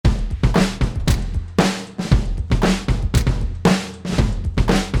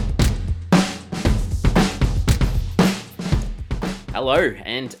Hello,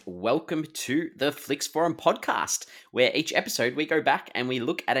 and welcome to the Flix Forum podcast, where each episode we go back and we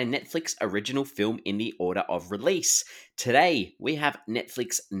look at a Netflix original film in the order of release. Today, we have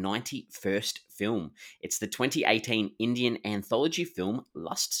Netflix's 91st film. It's the 2018 Indian anthology film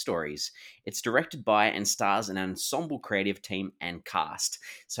Lust Stories. It's directed by and stars an ensemble creative team and cast.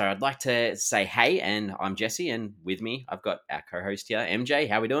 So I'd like to say hey, and I'm Jesse, and with me I've got our co-host here, MJ.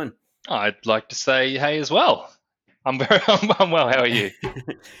 How we doing? I'd like to say hey as well. I'm well. How are you?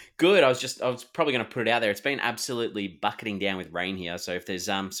 Good. I was probably going to put it out there. It's been absolutely bucketing down with rain here. So if there's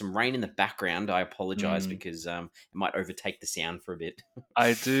some rain in the background, I apologize because it might overtake the sound for a bit.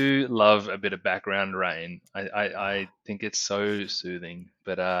 I do love a bit of background rain. I think it's so soothing.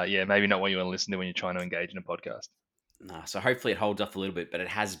 But yeah, maybe not what you want to listen to when you're trying to engage in a podcast. No, so hopefully it holds off a little bit, but it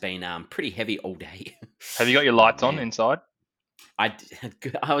has been pretty heavy all day. Have you got your lights on inside? I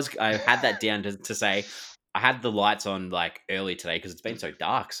had that down to say I had the lights on like early today because it's been so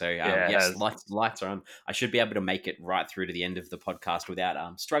dark. So yes, lights are on. I should be able to make it right through to the end of the podcast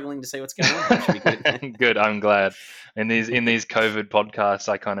without struggling to see what's going on. That should be good. Good. I'm glad. In these COVID podcasts,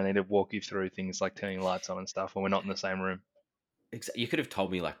 I kind of need to walk you through things like turning lights on and stuff when we're not in the same room. You could have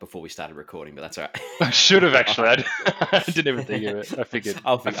told me like before we started recording, but that's all right. I should have actually. I didn't even think of it.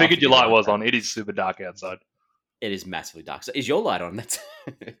 I figured your light was on. It is super dark outside. It is massively dark. So is your light on? That's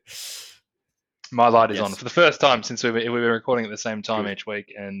my light is on for the first time since we've been recording at the same time each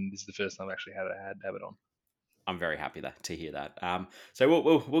week, and this is the first time I've actually had it on. I'm very happy to hear that. So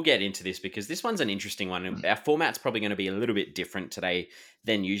we'll get into this because this one's an interesting one. Our format's probably going to be a little bit different today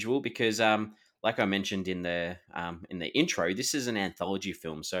than usual because like I mentioned in the intro, this is an anthology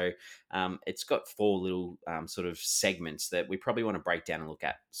film. So it's got four little sort of segments that we probably want to break down and look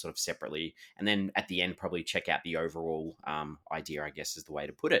at sort of separately. And then at the end, probably check out the overall idea, I guess is the way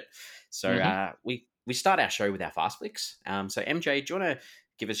to put it. So we start our show with our Fast Flicks. So MJ, do you want to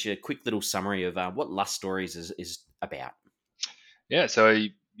give us a quick little summary of what Lust Stories is about? Yeah, so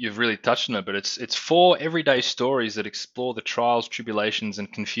you've really touched on it, but it's four everyday stories that explore the trials, tribulations,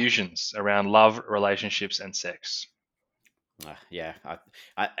 and confusions around love, relationships, and sex. Yeah,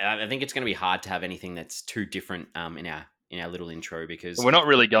 I think it's going to be hard to have anything that's too different in our little intro because we're not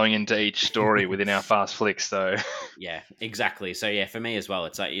really going into each story within our Fast Flicks, though. Yeah, exactly. So yeah, for me as well,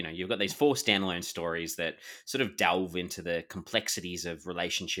 it's like you've got these four standalone stories that sort of delve into the complexities of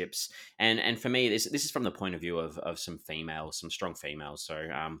relationships, and for me, this is from the point of view of some strong females. So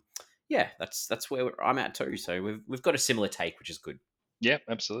yeah, that's where I'm at too. So we've got a similar take, which is good. Yeah,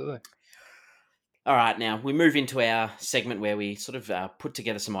 absolutely. All right, now we move into our segment where we sort of put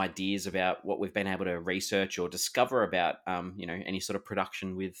together some ideas about what we've been able to research or discover about, any sort of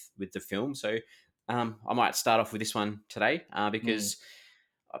production with the film. So I might start off with this one today because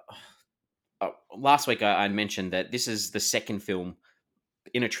last week I mentioned that this is the second film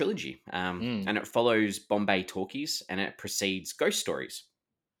in a trilogy, and it follows Bombay Talkies and it precedes Ghost Stories.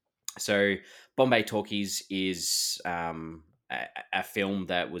 So Bombay Talkies is a film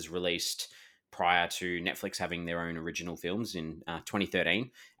that was released prior to Netflix having their own original films in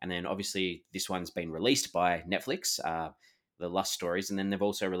 2013. And then obviously this one's been released by Netflix, the Lust Stories. And then they've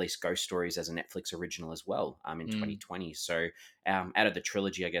also released Ghost Stories as a Netflix original as well in 2020. So out of the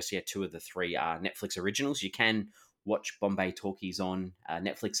trilogy, I guess, two of the three are Netflix originals. You can watch Bombay Talkies on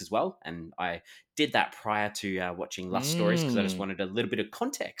Netflix as well. And I did that prior to watching Lust Stories because I just wanted a little bit of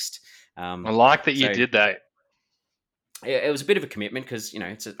context. I like that you did that. It was a bit of a commitment because,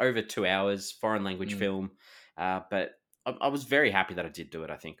 it's over 2 hours, foreign language film. But I was very happy that I did do it,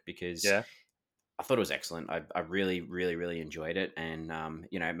 I think, because I thought it was excellent. I really, really, really enjoyed it. And,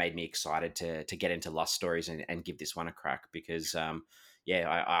 it made me excited to get into Lust Stories and give this one a crack because,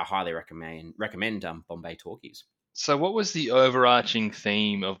 I highly recommend Bombay Talkies. So what was the overarching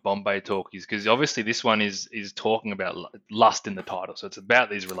theme of Bombay Talkies? Because obviously this one is talking about lust in the title. So it's about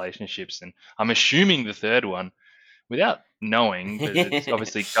these relationships. And I'm assuming the third one, without knowing, but it's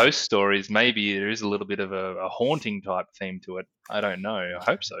obviously Ghost Stories, maybe there is a little bit of a haunting type theme to it. I don't know. I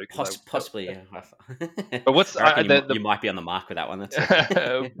hope so. Possibly, yeah. But what's you might be on the mark with that one.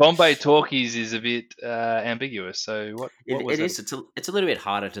 That's Bombay Talkies is a bit ambiguous. So what was it? It's a little bit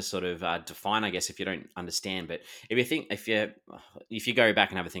harder to sort of define, I guess, if you don't understand. But if you go back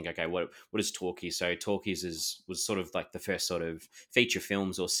and have a think, okay, what is Talkies? So Talkies was sort of like the first sort of feature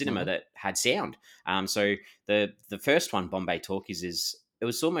films or cinema that had sound. So the first one, Bombay Talkies, it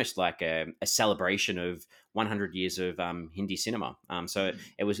was almost like a celebration of 100 years of Hindi cinema. So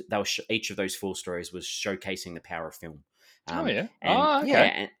each of those four stories was showcasing the power of film. Okay.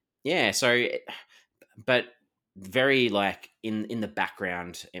 But very like in the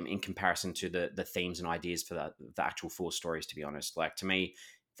background in comparison to the themes and ideas for the actual four stories. To be honest, like to me,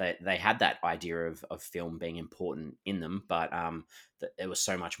 they had that idea of film being important in them, but it was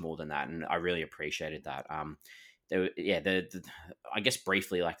so much more than that, and I really appreciated that. Yeah, I guess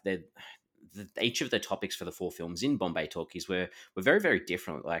briefly, like each of the topics for the four films in Bombay Talkies were very very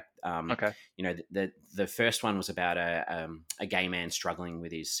different. Like Okay. you know, the first one was about a gay man struggling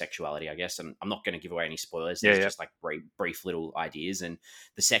with his sexuality, I guess, and I'm not going to give away any spoilers. Yeah, There's yeah. just like brief little ideas, and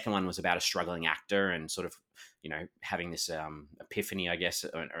the second one was about a struggling actor and sort of having this epiphany, I guess,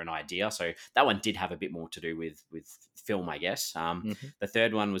 or an idea. So that one did have a bit more to do with film, I guess. Mm-hmm. The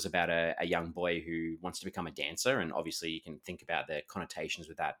third one was about a young boy who wants to become a dancer, and obviously you can think about the connotations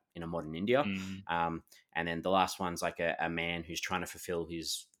with that in a modern India. Mm. And then the last one's like a man who's trying to fulfill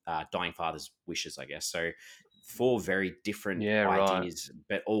his dying father's wishes, I guess. So four very different Yeah, right. ideas,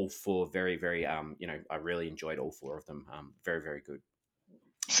 but all four very, very, I really enjoyed all four of them. Very, very good.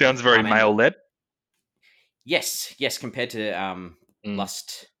 Sounds very And male led. yes, compared to Mm.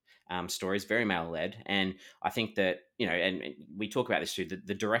 Lust stories, very male led. And I think that, and we talk about this too,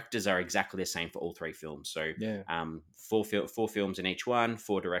 the directors are exactly the same for all three films. So Yeah, four films in each one,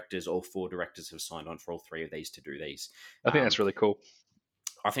 four directors, all four directors have signed on for all three of these to do these. I think that's really cool.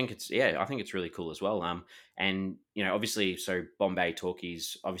 I think it's really cool as well. And obviously, so Bombay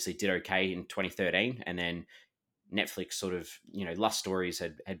Talkies obviously did okay in 2013, and then Netflix sort of Lust Stories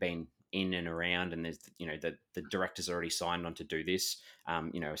had been in and around, and there's the directors already signed on to do this,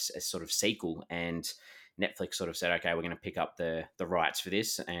 a sort of sequel, and Netflix sort of said, okay, we're going to pick up the rights for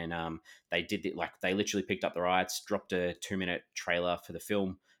this, and they did it, like they literally picked up the rights, dropped a 2-minute trailer for the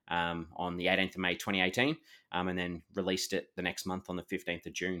film on the 18th of May 2018, and then released it the next month on the 15th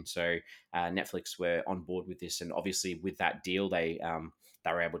of June. So Netflix were on board with this, and obviously with that deal, they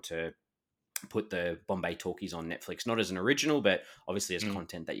were able to put the Bombay Talkies on Netflix, not as an original, but obviously as Mm.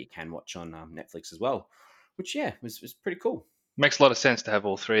 content that you can watch on Netflix as well, which was pretty cool. Makes a lot of sense to have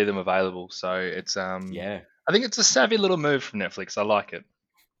all three of them available. So it's Yeah. I think it's a savvy little move from Netflix. I like it.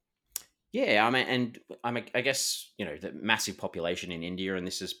 Yeah, I guess the massive population in India, and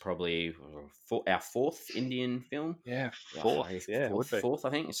this is probably our fourth Indian film. Yeah, Yeah, fourth. Yeah, it would be. fourth, I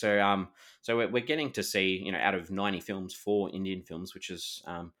think. So we're getting to see out of 90 films, 4 Indian films, which is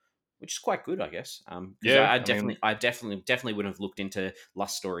quite good, I guess. Because Yeah, I I mean, definitely wouldn't have looked into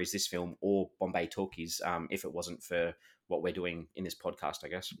Lust Stories, this film, or Bombay Talkies, if it wasn't for what we're doing in this podcast, I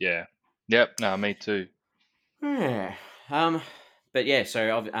guess. yeah, yep. No, me too. Yeah. Um, but yeah,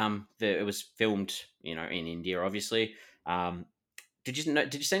 so it was filmed, in India, obviously. Um, did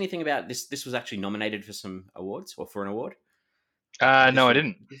you say anything about this? This was actually nominated for some awards or for an award. No, This I was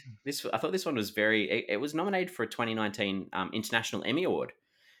didn't. I thought this one was very. It was nominated for a 2019 International Emmy Award,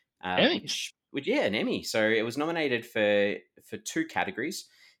 Emmys. which yeah, an Emmy. So it was nominated for 2 categories.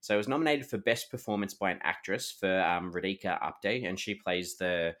 So it was nominated for Best Performance by an Actress for Radhika Apte, and she plays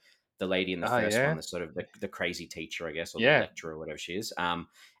the lady in the Oh first one, yeah, the sort of the crazy teacher, I guess, or the yeah. lecturer or whatever she is. And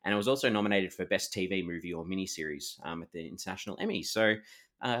it was also nominated for Best TV Movie or Miniseries at the International Emmy. So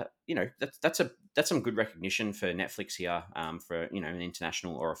that's some good recognition for Netflix here for an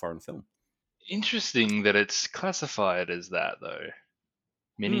international or a foreign film. Interesting that it's classified as that though,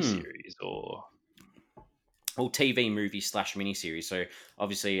 Hmm. miniseries or Or TV movie slash miniseries. So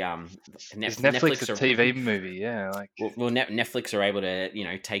obviously, is Netflix a Netflix are TV movie? Yeah, like Netflix are able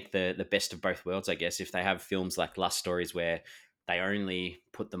to take the best of both worlds, I guess. If they have films like Lust Stories where they only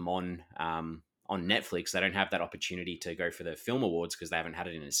put them on Netflix, they don't have that opportunity to go for the film awards because they haven't had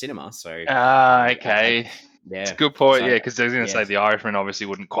it in a cinema. So okay. It's a yeah, good point. so Yeah, because I was going to yeah, say The Irishman obviously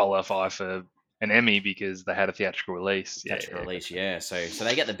wouldn't qualify for an Emmy because they had a theatrical release. Yeah, theatrical yeah, release. gotcha. Yeah, so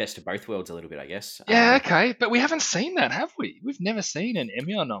they get the best of both worlds a little bit, I guess. Yeah, okay, but we haven't seen that, have we? We've never seen an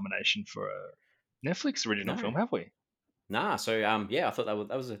Emmy nomination for a Netflix original No, film, have we? nah. So yeah, I thought that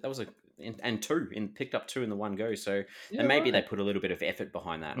was a and two in picked up two in the one go. So Yeah, and maybe they right. put a little bit of effort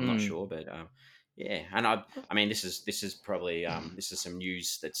behind that. I'm not Mm. sure, but yeah. And I mean, this is probably this is some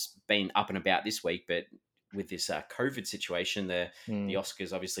news that's been up and about this week, but with this COVID situation, the Mm.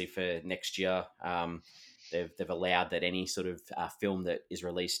 Oscars obviously for next year. They've allowed that any sort of film that is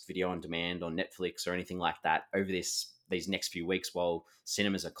released video on demand on Netflix or anything like that over these next few weeks while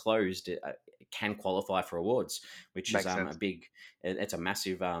cinemas are closed can qualify for awards, which is Makes sense. it's a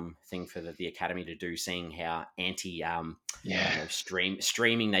massive thing for the Academy to do, seeing how anti Yeah.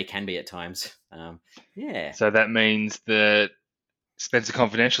 streaming they can be at times. Yeah, So that means that Spencer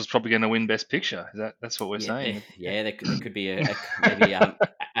Confidential is probably going to win Best Picture. That's what we're yeah, saying? Yeah. yeah. There could be maybe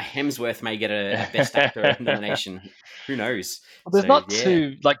a Hemsworth may get a Best Actor nomination. Who knows? Well, there's So not yeah,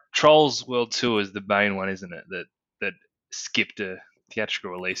 too like Trolls World Tour is the main one, isn't it? That skipped a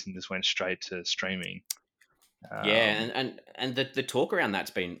theatrical release and just went straight to streaming. yeah, Um, and the talk around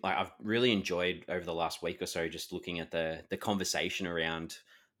that's been like I've really enjoyed over the last week or so, just looking at the conversation around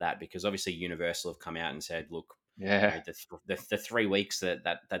that, because obviously Universal have come out and said, look, yeah. the 3 weeks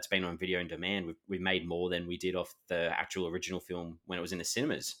that's been on video on demand, we've made more than we did off the actual original film when it was in the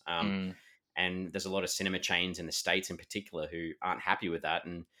cinemas. Mm. And there's a lot of cinema chains in the States in particular who aren't happy with that,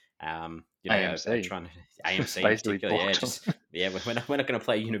 and are AMC trying to AMC in basically particular, blocked them. we're not going to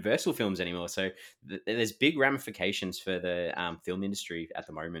play Universal films anymore. So there's big ramifications for the film industry at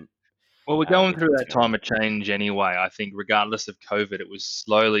the moment Well, we're going with through what's that going time on. of change anyway. I think, regardless of COVID, it was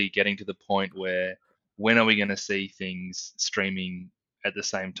slowly getting to the point where when are we going to see things streaming at the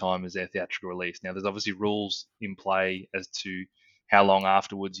same time as their theatrical release? Now, there's obviously rules in play as to how long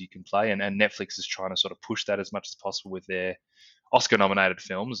afterwards you can play, and Netflix is trying to sort of push that as much as possible with their Oscar-nominated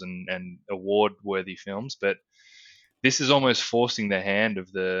films and award-worthy films. But this is almost forcing the hand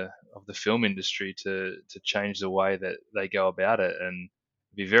of the film industry to change the way that they go about it, and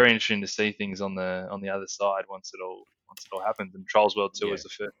it'd be very interesting to see things on the other side once it all happens. And Trolls World Two Yeah. is the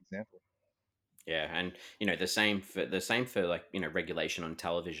first example. Yeah, and the same for like regulation on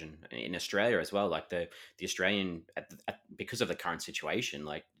television in Australia as well. Like the Australian because of the current situation,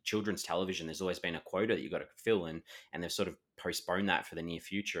 like children's television, there's always been a quota that you got to fill, and they've sort of postponed that for the near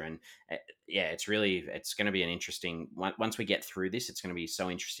future. And yeah, it's going to be an interesting once we get through this. It's going to be so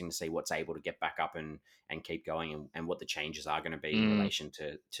interesting to see what's able to get back up and keep going, and what the changes are going to be in Mm, relation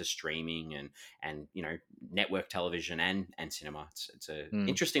to streaming and network television and cinema. It's a mm.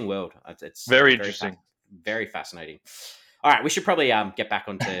 interesting world. It's Very interesting. very fascinating. All right, we should probably get back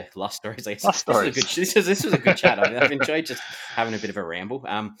onto Lust Stories. Like, Last this was a stories. good this was a good chat. I've enjoyed just having a bit of a ramble.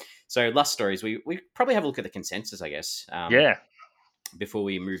 So Lust Stories, we probably have a look at the consensus, I guess. Yeah. Before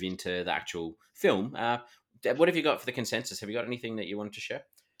we move into the actual film. What have you got for the consensus? Have you got anything that you wanted to share?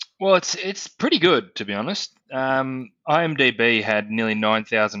 Well, it's pretty good, to be honest. IMDb had nearly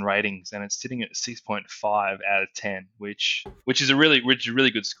 9,000 ratings, and it's sitting at 6.5 out of 10, which is a really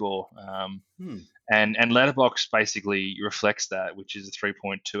good score. Hmm. And Letterbox basically reflects that, which is a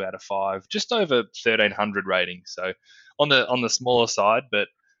 3.2 out of 5, just over 1,300 ratings. So on the smaller side, but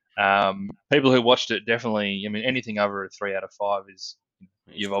people who watched it definitely. I mean, anything over a 3 out of 5 is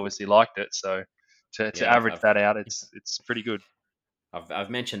It's you've good. obviously liked it. So to Yeah, average that out, it's pretty good. I've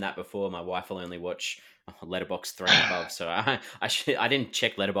mentioned that before. My wife will only watch Letterbox 3 and above, so I didn't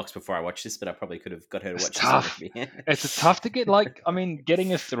check Letterbox before I watched this, but I probably could have got her to It's watch this tough. already. It's tough to get, like, I mean,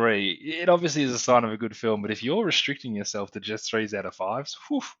 getting a 3, it obviously is a sign of a good film, but if you're restricting yourself to just 3s out of 5s,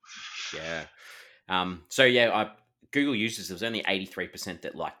 whew. Yeah. So yeah, Google users, there was only 83%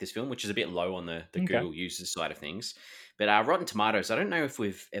 that liked this film, which is a bit low on the Okay. Google users side of things. But Rotten Tomatoes, I don't know if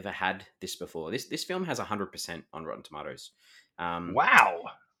we've ever had this before. This film has 100% on Rotten Tomatoes. Um, Wow.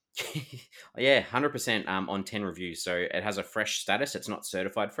 yeah, 100% on 10 reviews. So it has a fresh status. It's not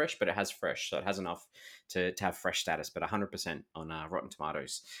certified fresh, but it has fresh. So it has enough to have fresh status, but 100% on Rotten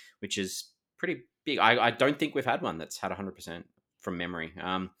Tomatoes, which is pretty big. I don't think we've had one that's had 100% from memory.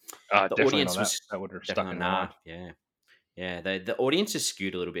 The Definitely not audience that. was That would have stuck definitely in my nah, mind. yeah, yeah. The audience is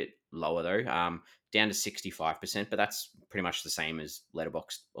skewed a little bit lower though, down to 65%, but that's pretty much the same as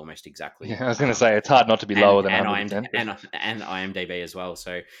Letterboxd, almost exactly. Yeah, I was going to say it's hard not to be lower than 100%, but And IMDb as well.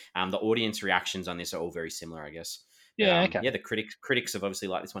 So the audience reactions on this are all very similar, I guess. But yeah, okay. yeah, the critics have obviously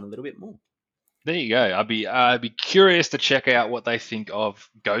liked this one a little bit more. There you go. I'd be curious to check out what they think of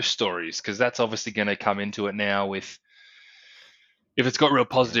Ghost Stories, because that's obviously going to come into it now with if it's got real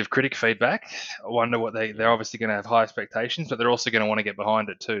Yeah, positive critic feedback. I wonder what they're yeah, obviously going to have high expectations, but they're also going to want to get behind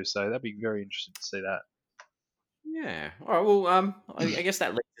it too. So that'd be very interesting to see that. yeah. All right. Well, I guess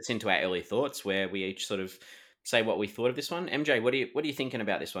that leads us into our early thoughts, where we each sort of say what we thought of this one. MJ, what are you thinking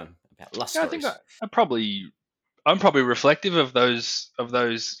about this one? About Lust Yeah, I think Stories? I'm probably reflective of those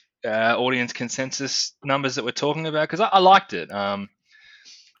audience consensus numbers that we're talking about, because I liked it.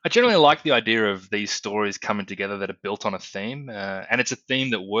 I generally like the idea of these stories coming together that are built on a theme, and it's a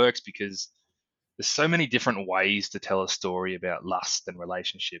theme that works because there's so many different ways to tell a story about lust and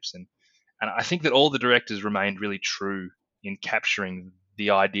relationships, and I think that all the directors remained really true in capturing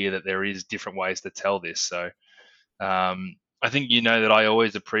the idea that there is different ways to tell this. So I think that I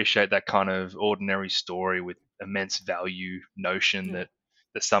always appreciate that kind of ordinary story with immense value notion Yeah.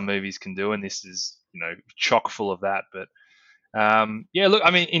 that some movies can do, and this is chock full of that. But yeah, look, I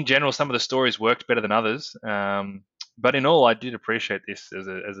mean, in general, some of the stories worked better than others. But in all, I did appreciate this as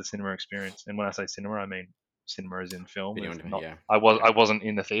a cinema experience. And when I say cinema, I mean cinema as in film. Video It's on, not. yeah, I wasn't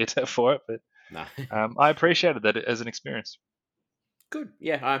in the theater for it, but no. I appreciated that as an experience. Good.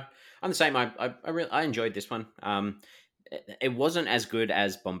 Yeah, I'm the same. I enjoyed this one. It wasn't as good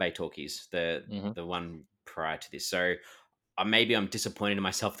as Bombay Talkies, Hmm. the one prior to this. So maybe I'm disappointed in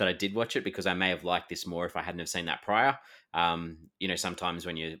myself that I did watch it, because I may have liked this more if I hadn't have seen that prior. Sometimes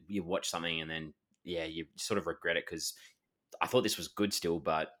when you watch something and then you sort of regret it, because I thought this was good still,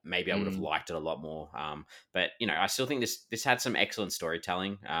 but maybe I would have Mm, liked it a lot more. But I still think this had some excellent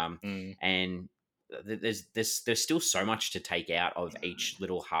storytelling. mm, And there's still so much to take out of each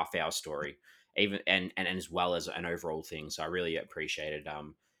little half hour story, even and as well as an overall thing. So I really appreciated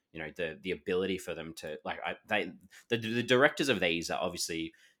the ability for them to, like, the directors of these are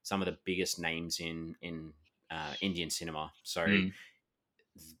obviously some of the biggest names in Indian cinema. So mm.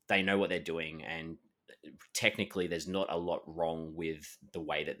 they know what they're doing, and technically there's not a lot wrong with the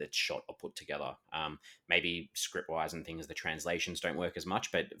way that it's shot or put together. Maybe script wise and things, the translations don't work as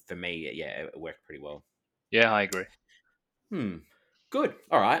much, but for me, yeah, it worked pretty well. Yeah, I agree. Hmm. Good.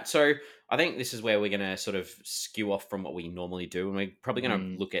 All right. So I think this is where we're going to sort of skew off from what we normally do, and we're probably going to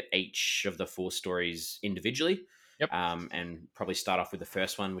Mm. look at each of the four stories individually, Yep, and probably start off with the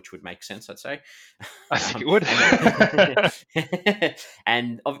first one, which would make sense, I'd say. I think it would.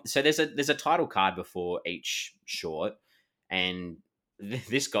 So there's a title card before each short, and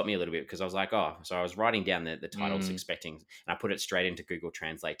this got me a little bit, because I was like, oh, so I was writing down the titles Mm. expecting, and I put it straight into Google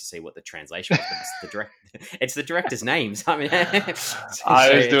Translate to see what the translation was, but it's the director's names. I mean,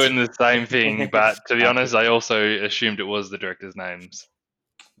 I was doing the same thing, but to be honest, I also assumed it was the director's names.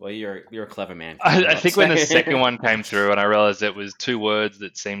 well, you're a clever man, I Cameron. think when the second one came through and I realized it was two words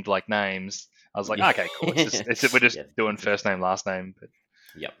that seemed like names, I was like, Yeah. okay, cool. We're just Yeah. doing first name, last name. But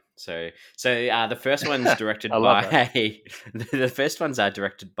Yep. So the first one's directed I love that. by the first ones are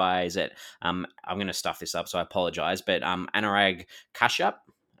directed by, is it I'm going to stuff this up, so I apologize, but Anurag Kashyap.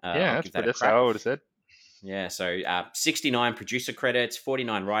 Yeah, I'll that's give that a that's how I crack. would have said. Yeah. So 69 producer credits,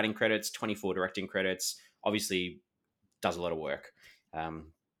 49 writing credits, 24 directing credits. Obviously, does a lot of work.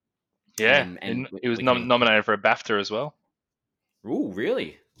 Um, Yeah, and and he was we can. nominated for a BAFTA as well. Ooh,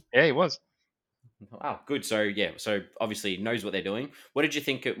 really? Yeah, he was. Wow, good. So yeah, so obviously knows what they're doing. What did you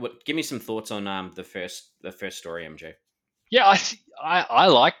think? Give me some thoughts on the first story, MJ. Yeah, I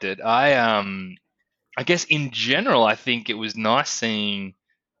liked it. I guess in general, I think it was nice seeing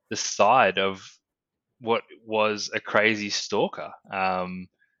the side of what was a crazy stalker, and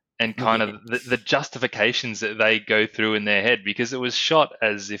kind Yeah. of the justifications that they go through in their head, because it was shot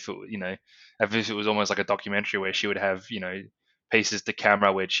as if as if it was almost like a documentary where she would have pieces to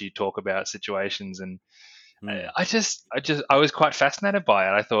camera where she'd talk about situations, and Hmm. I was quite fascinated by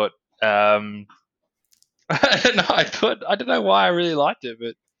it. I thought, I don't know, I don't know why I really liked it,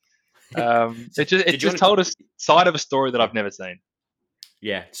 but So it did you just want to? told a side of a story that Yeah. I've never seen.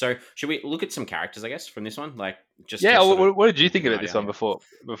 Yeah. So should we look at some characters, I guess, from this one, like just to Yeah, sort of what did you think give an about this idea? one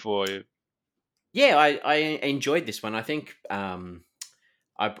Yeah. before you? Yeah, I enjoyed this one. I think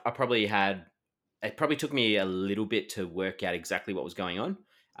I probably had it probably took me a little bit to work out exactly what was going on.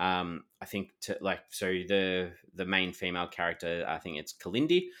 I think the main female character, I think it's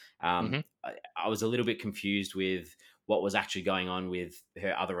Kalindi. Hmm. I was a little bit confused with what was actually going on with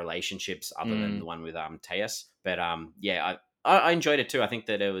her other relationships other than Mm, the one with Tejas. But yeah, I enjoyed it too. I think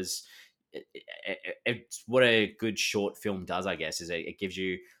that it was it's what a good short film does, I guess, is it gives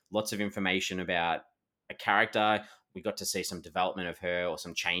you lots of information about a character. We got to see some development of her or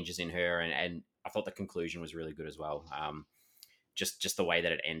some changes in her, and I thought the conclusion was really good as well. Just the way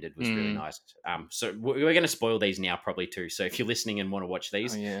that it ended was really mm. nice. So we're going to spoil these now probably too. So if you're listening and want to watch Oh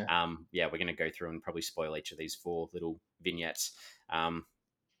these, yeah. yeah, we're going to go through and probably spoil each of these four little vignettes.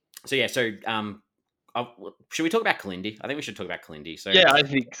 So yeah, so should we talk about Kalindi? I think we should talk about Kalindi. So Yeah, I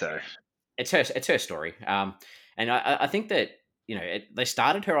think so. it's her story, and I think that they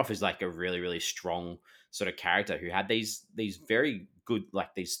started her off as like a really really strong sort of character who had these very good,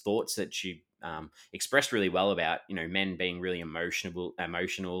 like, these thoughts that she expressed really well about men being really emotional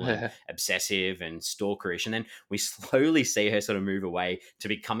and obsessive and stalkerish, and then we slowly see her sort of move away to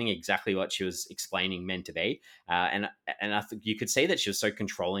becoming exactly what she was explaining men to be, and I think you could see that she was so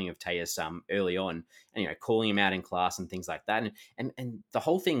controlling of Tejas early on, and calling him out in class and things like that, and the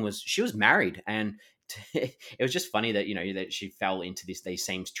whole thing was she was married, and it was just funny that that she fell into these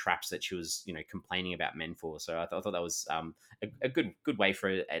same traps that she was complaining about men for. So I thought that was a good way for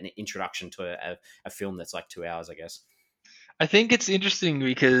an introduction to a film that's like 2 hours, I guess. I think it's interesting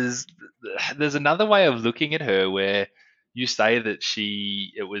because there's another way of looking at her where you say that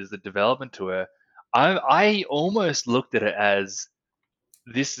it was the development to her. I almost looked at it as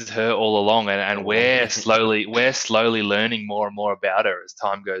this is her all along, and All along. we're slowly learning more and more about her as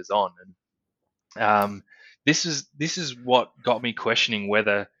time goes on. And this is what got me questioning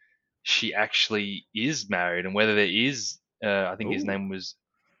whether she actually is married and whether there is. I think his Ooh, name was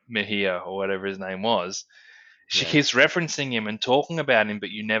Mejia or whatever his name was. She yeah. keeps referencing him and talking about him, but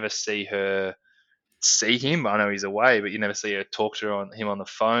you never see him. I know he's away, but you never see her talk to him on the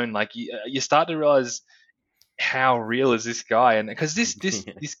phone. Like you start to realize how real is this guy, and because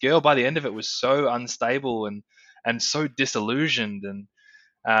this girl by the end of it was so unstable and so disillusioned, and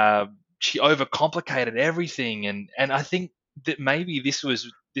she overcomplicated everything, and I think that maybe this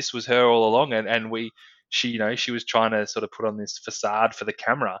was her all along, and she was trying to sort of put on this facade for the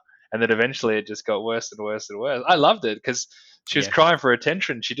camera, and then eventually it just got worse and worse and worse. I loved it because she was Yeah. crying for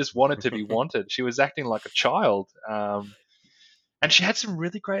attention. She just wanted to be wanted. She was acting like a child, and she had some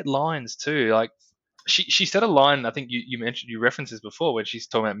really great lines too. Like she said a line, I think you mentioned, you referenced this before, when she's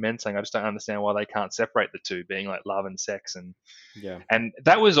talking about men saying, I just don't understand why they can't separate the two, being like love and sex, Yeah. and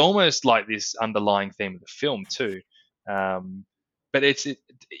that was almost like this underlying theme of the film too. Um, but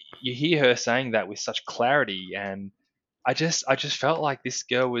you hear her saying that with such clarity, and I just felt like this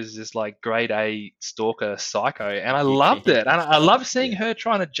girl was just like grade A stalker psycho, and I loved it, and I love seeing Yeah. her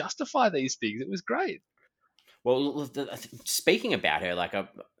trying to justify these things. It was great. Well, speaking about her, like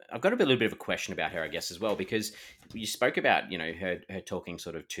I've got a little bit of a question about her, I guess, as well, because you spoke about her talking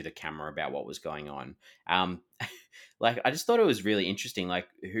sort of to the camera about what was going on. Um, like I just thought it was really interesting. Like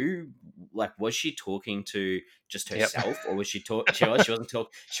was she talking to just Yep. herself, or was she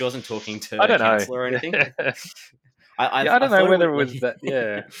wasn't talking I to a don't know. counselor or anything? Yeah, I I don't know thought it whether would it was that.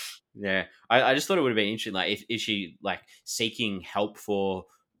 Yeah. yeah. I just thought it would have been interesting. Like if is she like seeking help for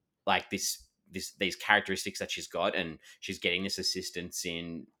like these characteristics that she's got, and she's getting this assistance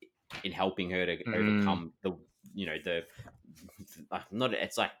in helping her to Mm, overcome the not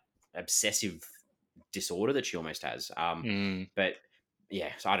it's like obsessive disorder that she almost has. mm. But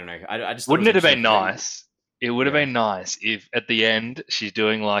yeah, so I don't know. I just thought it Wouldn't was it have interesting been because then nice? It would have yeah. been nice if at the end she's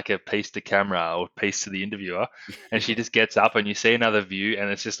doing like a piece to camera or piece to the interviewer, and she just gets up and you see another view, and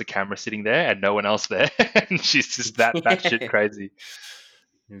it's just the camera sitting there and no one else there, and she's just that batshit crazy.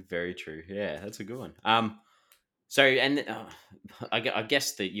 Very true. Yeah, that's a good one. So, and I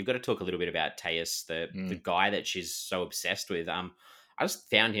guess that you've got to talk a little bit about Teus, the Mm, guy that she's so obsessed with. I just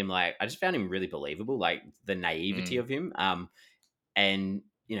found him really believable, like the naivety mm. of him, and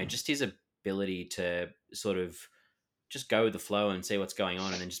just his ability to sort of just go with the flow and see what's going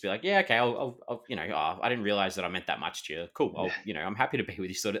on, and then just be like, yeah, okay, I'll oh, I didn't realize that I meant that much to you. Cool. I'm happy to be with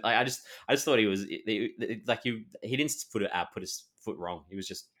you. Sort of. Like, I just thought he was like he didn't put his foot wrong. He was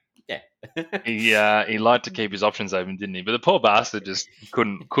just yeah. He liked to keep his options open, didn't he? But the poor bastard just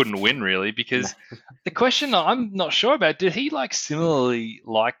couldn't win really, No. because the question I'm not sure about, did he like similarly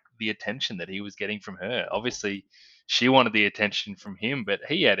like the attention that he was getting from her? Obviously, she wanted the attention from him, but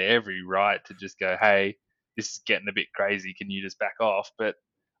he had every right to just go, "Hey, this is getting a bit crazy. Can you just back off?" But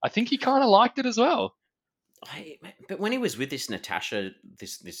I think he kind of liked it as well. But when he was with this Natasha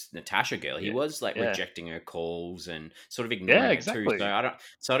girl, he Yeah, was like yeah, rejecting her calls and sort of yeah, ignoring her too. So exactly.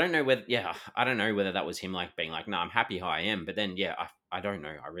 I don't know whether, I don't know whether that was him like being like, no, I'm happy how I am. But then, yeah, I don't know.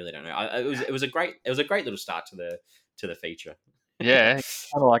 I really don't know. It was a great little start to the feature. Yeah, kind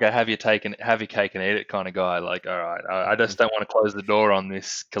of like a have your cake and eat it kind of guy. Like, all right, I just don't want to close the door on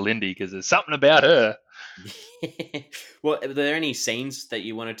this Kalindi because there's something about her. Well, are there any scenes that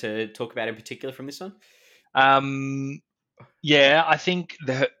you wanted to talk about in particular from this one? Um, yeah, I think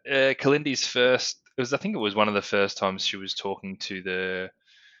the Kalindi's first. I think it was one of the first times she was talking to the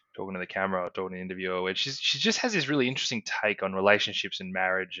camera or talking to the interviewer, where she just has this really interesting take on relationships and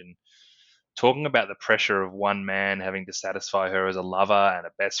marriage, and talking about the pressure of one man having to satisfy her as a lover and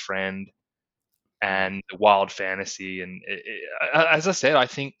a best friend, Mm. and the wild fantasy. And as I said, I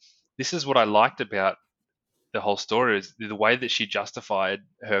think this is what I liked about the whole story, is the way that she justified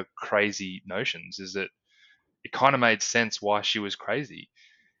her crazy notions. Is that it kind of made sense why she was crazy.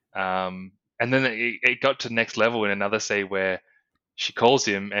 And then it got to next level in another scene where she calls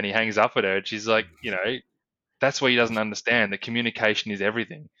him and he hangs up at her, and she's like, that's where he doesn't understand that communication is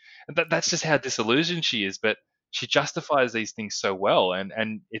everything. And that's just how disillusioned she is. But she justifies these things so well,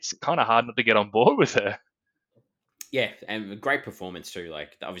 and it's kind of hard not to get on board with her. Yeah, and a great performance too.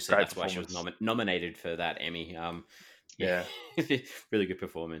 Like obviously Great that's why she was performance. nominated for that Emmy. Yeah, Yeah. really good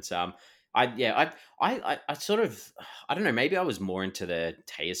performance. I sort of I don't know. Maybe I was more into the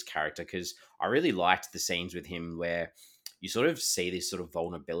Teus character because I really liked the scenes with him where you sort of see this sort of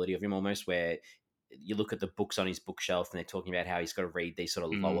vulnerability of him almost where you look at the books on his bookshelf and they're talking about how he's got to read these sort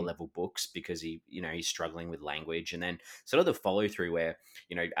of lower Mm. level books because he's struggling with language. And then sort of the follow through where,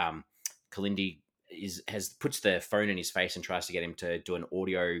 Kalindi puts the phone in his face and tries to get him to do an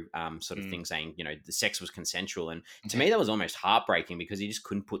audio sort of thing saying, the sex was consensual. And to me, that was almost heartbreaking because he just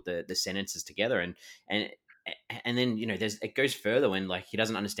couldn't put the sentences together. And then it goes further when like he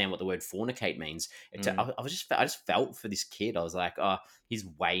doesn't understand what the word fornicate means. I just felt for this kid. I was like, oh, he's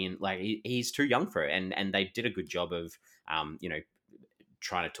way in, like he's too young for it. And they did a good job of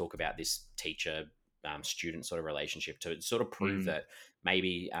trying to talk about this teacher student sort of relationship to sort of prove that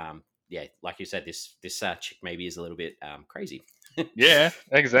maybe like you said, this chick maybe is a little bit crazy. Yeah,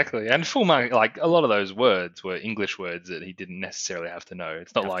 exactly. And full mark, like a lot of those words were English words that he didn't necessarily have to know.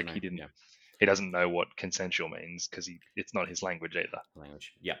 It's not like he didn't. Yeah. He doesn't know what consensual means because it's not his language either.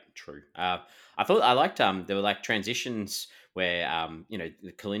 Language. Yeah, true. I thought I liked there were like transitions where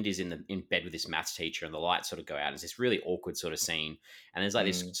Kalindi's in bed with this maths teacher and the lights sort of go out. It's this really awkward sort of scene, and there's like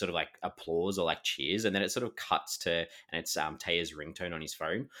this sort of like applause or like cheers, and then it sort of cuts to and it's Taya's ringtone on his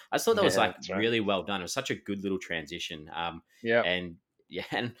phone. I just thought that was like really well done. It was such a good little transition. And yeah,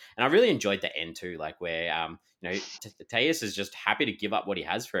 and I really enjoyed the end too, like where Tejas is just happy to give up what he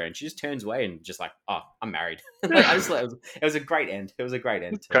has for her, and she just turns away and just like, oh, I'm married. Like, I just thought it was a great end. It was a great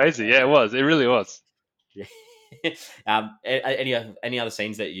end. Crazy, yeah, it was. It really was. Yeah. Any other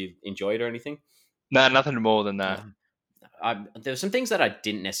scenes that you enjoyed or anything? No, nothing more than that. There were some things that I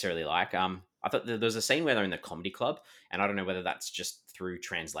didn't necessarily like. I thought there was a scene where they're in the comedy club, and I don't know whether that's just through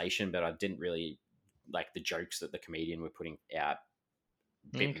translation, but I didn't really like the jokes that the comedian were putting out.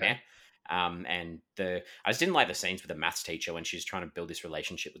 Bit meh. And I just didn't like the scenes with the maths teacher when she's trying to build this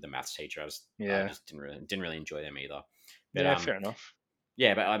relationship with the maths teacher. I just didn't really enjoy them either. But, fair enough.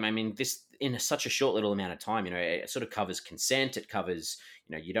 Yeah, but I mean, this in such a short little amount of time, it sort of covers consent. It covers,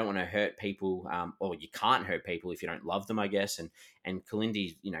 you don't want to hurt people, or you can't hurt people if you don't love them, I guess. And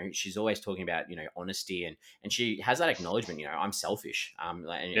Kalindi, she's always talking about, honesty, and she has that acknowledgement. I'm selfish, and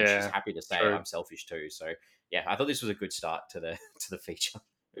she's happy to say I'm selfish too. So yeah, I thought this was a good start to the feature.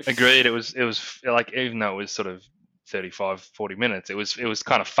 Agreed. It was like, even though it was sort of 35, 40 minutes, it was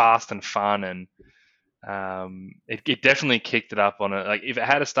kind of fast and fun, and it definitely kicked it up on it. Like if it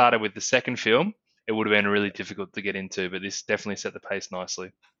had started with the second film, it would have been really difficult to get into, but this definitely set the pace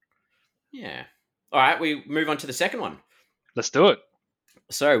nicely. Yeah. All right, we move on to the second one. Let's do it.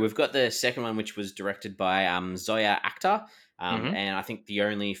 So we've got the second one, which was directed by Zoya Akhtar, and I think the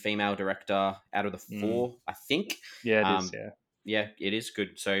only female director out of the four, I think. Yeah, it is, yeah. Yeah, it is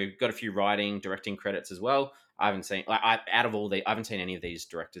good. So got a few writing, directing credits as well. I haven't seen I haven't seen any of these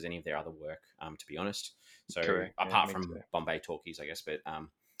directors, any of their other work, to be honest. So Correct. apart from Bombay Talkies, I guess. But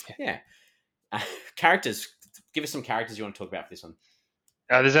characters. Give us some characters you want to talk about for this one.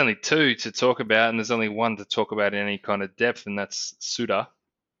 There's only two to talk about, and there's only one to talk about in any kind of depth, and that's Sudha.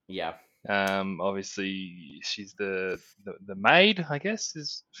 Yeah. Obviously, she's the maid, I guess.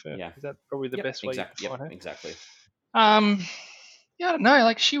 Is that probably the best way to define her? Exactly. Yeah, no,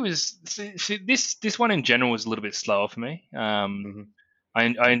 like she was. This one in general was a little bit slower for me. I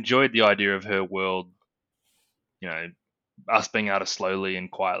enjoyed the idea of her world. Us being able to slowly and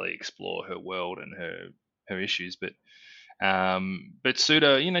quietly explore her world and her issues, but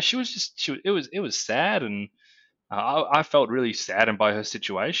Sudha, she was just it was sad, and I felt really saddened by her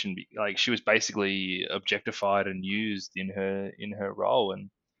situation. Like she was basically objectified and used in her role,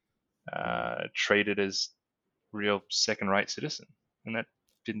 and treated as real second-rate citizen, and that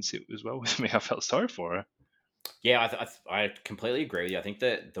didn't sit as well with me. I felt sorry for her. Yeah, I completely agree with you. I think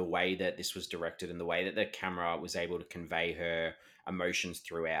that the way that this was directed and the way that the camera was able to convey her emotions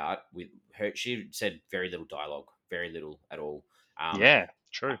throughout, with her, she said very little dialogue, very little at all. Yeah,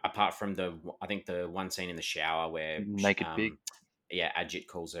 true. Apart from I think the one scene in the shower where Naked Pig. Yeah, Ajit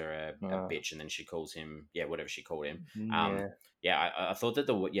calls her a bitch, and then she calls him whatever she called him. I thought that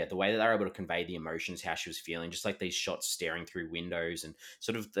the way that they were able to convey the emotions, how she was feeling, just like these shots staring through windows, and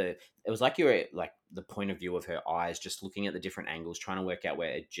sort of it was like you were like the point of view of her eyes, just looking at the different angles, trying to work out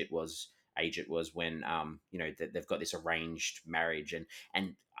where Ajit was when they've got this arranged marriage,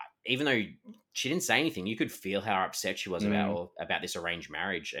 and even though she didn't say anything, you could feel how upset she was about this arranged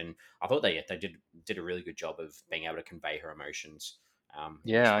marriage, and I thought they did a really good job of being able to convey her emotions.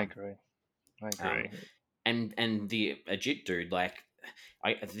 I agree. And the Ajit dude, like,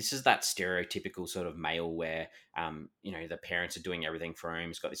 this is that stereotypical sort of male where, the parents are doing everything for him.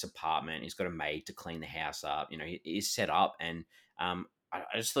 He's got this apartment. He's got a maid to clean the house up. He's set up, and I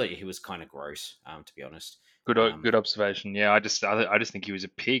just thought he was kind of gross, to be honest. Good observation. Yeah, I just think he was a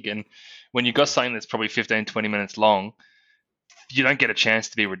pig. And when you got something that's probably 15, 20 minutes long, you don't get a chance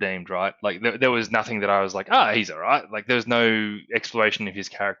to be redeemed, right? Like there was nothing that I was like, he's all right. Like there was no exploration of his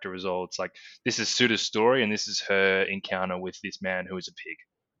character at all. It's like this is Suda's story, and this is her encounter with this man who is a pig.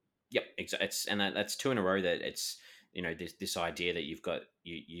 Yep, exactly. That's two in a row that it's this idea that you've got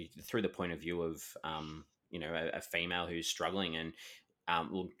you through the point of view of a female who's struggling and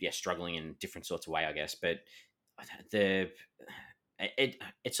struggling in different sorts of way, I guess. But the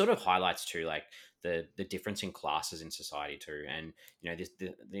it sort of highlights too, like the difference in classes in society too, and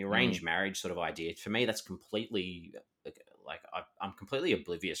the arranged marriage sort of idea. For me, that's completely like I'm completely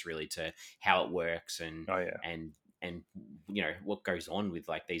oblivious really to how it works Oh yeah. and what goes on with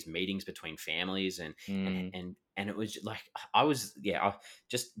like these meetings between families and it was like I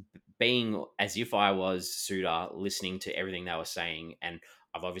just being as if I was Suda, listening to everything they were saying, and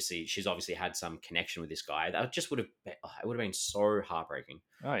she's obviously had some connection with this guy. That just it would have been so heartbreaking.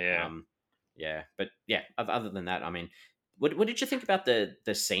 Oh yeah. But yeah, other than that, I mean, what did you think about the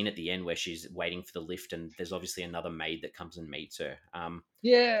scene at the end where she's waiting for the lift and there's obviously another maid that comes and meets her?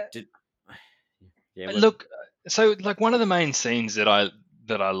 Yeah. Did yeah, Look, so like one of the main scenes that I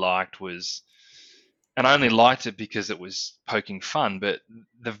liked was, and I only liked it because it was poking fun, but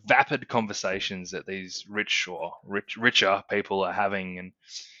the vapid conversations that these richer people are having, and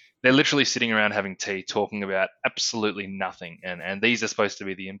they're literally sitting around having tea, talking about absolutely nothing, and these are supposed to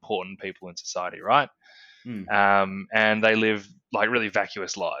be the important people in society, right? And they live like really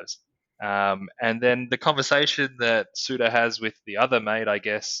vacuous lives. And then the conversation that Suda has with the other maid, I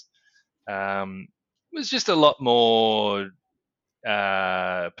guess, was just a lot more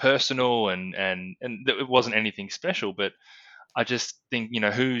personal, and it wasn't anything special. But I just think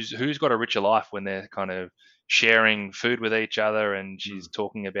who's got a richer life when they're kind of sharing food with each other, and she's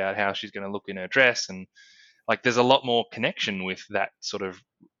talking about how she's going to look in her dress, and like there's a lot more connection with that sort of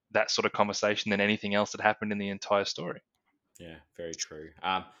conversation than anything else that happened in the entire story. Yeah, very true.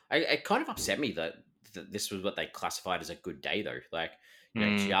 It kind of upset me that this was what they classified as a good day, though. Like,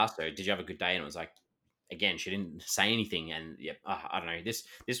 she asked her, "Did you have a good day?" And it was like, again, she didn't say anything, and yeah, I don't know. This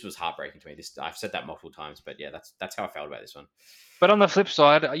was heartbreaking to me. I've said that multiple times, but yeah, that's how I felt about this one. But on the flip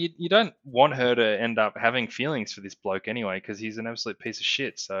side, you don't want her to end up having feelings for this bloke anyway, because he's an absolute piece of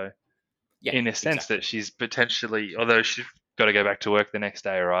shit. So, Yeah, in a sense, that she's potentially, although she's got to go back to work the next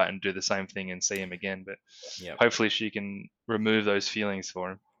day, right, and do the same thing and see him again, but hopefully she can remove those feelings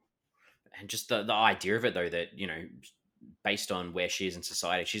for him. And just the idea of it, though, that based on where she is in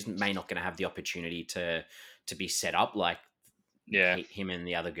society, she's may not going to have the opportunity to be set up like him and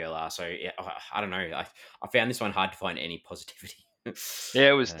the other girl are. So yeah, I don't know. I found this one hard to find any positivity.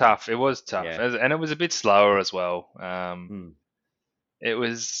 Yeah, it was tough. It was tough, and it was a bit slower as well. It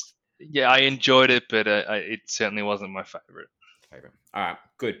was, I enjoyed it, but it certainly wasn't my favorite. All right,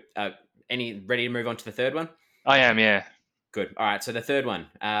 good. Ready to move on to the third one? I am, yeah. Good. All right, so the third one.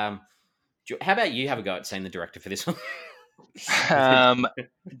 How about you have a go at saying the director for this one?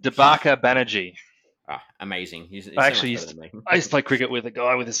 Dabaka Banerjee. Amazing. I actually used to play cricket with a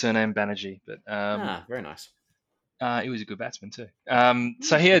guy with the surname Banerjee, but very nice. He was a good batsman too.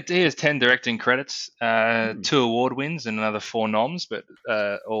 So he has 10 directing credits, 2 award wins, and another 4 noms, but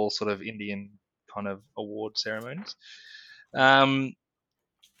all sort of Indian kind of award ceremonies.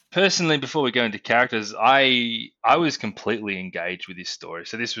 Personally, before we go into characters, I was completely engaged with this story.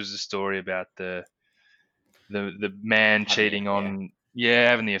 So this was a story about the man cheating on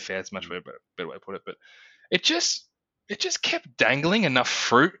having the affair. It's much better way to put it, but it just kept dangling enough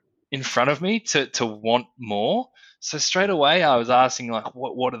fruit in front of me to want more. So straight away I was asking, like,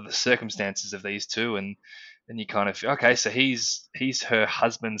 what are the circumstances of these two? And then you kind of feel, okay, so he's her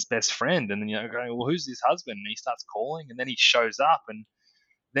husband's best friend, and then you're going, well, who's this husband? And he starts calling, and then he shows up, and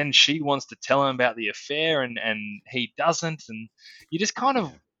then she wants to tell him about the affair, and he doesn't, and you're just kind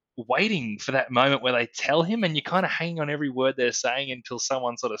of waiting for that moment where they tell him, and you kind of hang on every word they're saying until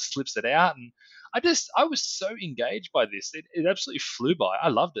someone sort of slips it out. And I was so engaged by this. It absolutely flew by. I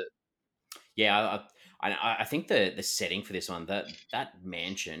loved it. Yeah, I think the setting for this one, that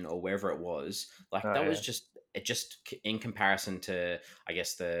mansion or wherever it was, like was just in comparison to, I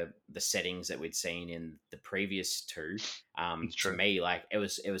guess, the settings that we'd seen in the previous two. To me, like it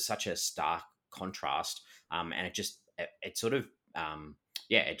was such a stark contrast, and it sort of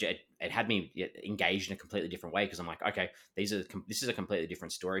it had me engaged in a completely different way, because I'm like, okay, this is a completely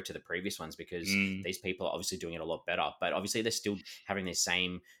different story to the previous ones, because these people are obviously doing it a lot better, but obviously they're still having the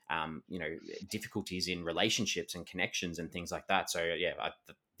same difficulties in relationships and connections and things like that. So I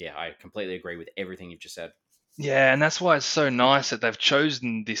completely agree with everything you've just said. Yeah, and that's why it's so nice that they've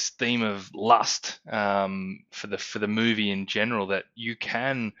chosen this theme of lust for the movie in general, that you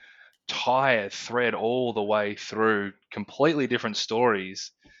can tie a thread all the way through completely different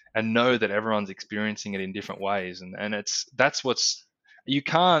stories and know that everyone's experiencing it in different ways. And that's what's you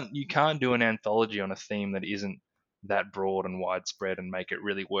can't do an anthology on a theme that isn't that broad and widespread and make it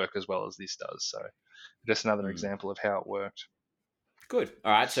really work as well as this does. So just another Hmm. example of how it worked. Good.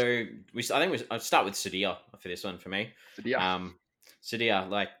 All right. So I'll start with Sadia for this one for me. But yeah. Sadia,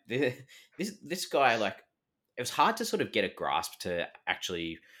 like this guy, like it was hard to sort of get a grasp to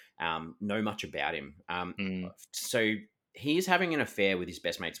actually know much about him. So he is having an affair with his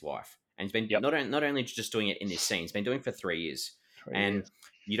best mate's wife, and he's been Yep. not only just doing it in this scene, he's been doing it for 3 years. 3 years.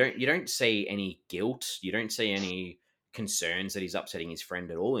 You don't see any guilt, you don't see any concerns that he's upsetting his friend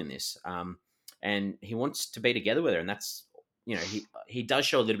at all in this. And he wants to be together with her, and that's he does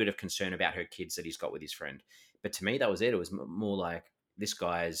show a little bit of concern about her kids that he's got with his friend. But to me, that was it. It was more like this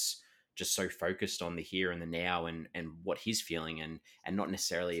guy's just so focused on the here and the now and what he's feeling and not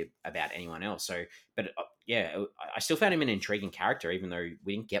necessarily about anyone else. So, but yeah, I still found him an intriguing character, even though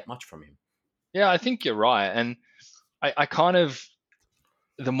we didn't get much from him. Yeah, I think you're right. And I kind of,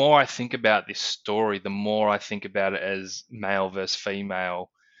 the more I think about this story, the more I think about it as male versus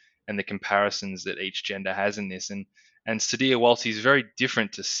female and the comparisons that each gender has in this. And Sadia, whilst he's very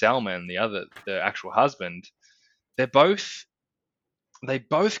different to Salman, the actual husband, they both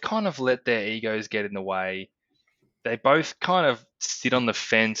kind of let their egos get in the way. They both kind of sit on the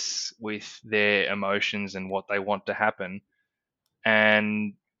fence with their emotions and what they want to happen.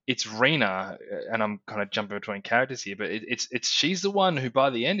 And it's Rena, and I'm kind of jumping between characters here, but it's she's the one who by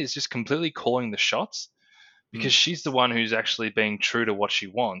the end is just completely calling the shots because she's the one who's actually being true to what she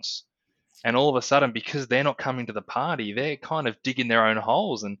wants. And all of a sudden, because they're not coming to the party, they're kind of digging their own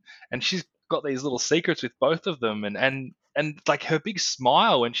holes, and she's got these little secrets with both of them, and like her big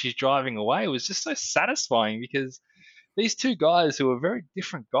smile when she's driving away was just so satisfying because these two guys who are very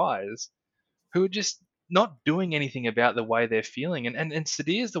different guys who are just not doing anything about the way they're feeling. And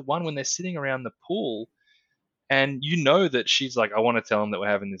Sadia's the one when they're sitting around the pool and you know that she's like, I want to tell him that we're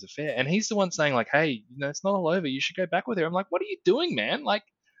having this affair. And he's the one saying like, hey, it's not all over. You should go back with her. I'm like, what are you doing, man? Like,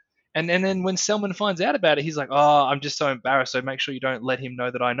 and then when Selman finds out about it, he's like, oh, I'm just so embarrassed. So make sure you don't let him know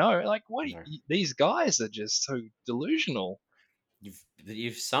that I know. Like, what? No. These guys are just so delusional.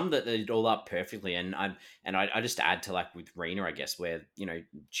 You've summed it all up perfectly, and I just add to like with Rena, I guess, where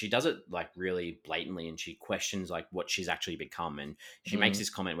she does it like really blatantly, and she questions like what she's actually become, and she makes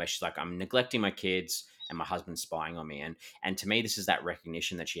this comment where she's like, "I'm neglecting my kids, and my husband's spying on me," and to me, this is that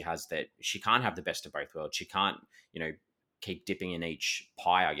recognition that she has that she can't have the best of both worlds. She can't keep dipping in each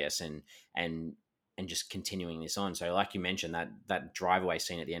pie, I guess, and just continuing this on. So, like you mentioned, that drive away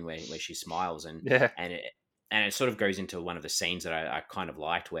scene at the end where she smiles and it sort of goes into one of the scenes that I kind of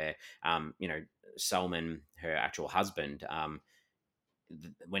liked where, Salman, her actual husband,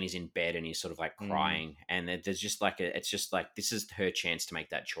 when he's in bed and he's sort of like crying and there's just like it's just like, this is her chance to make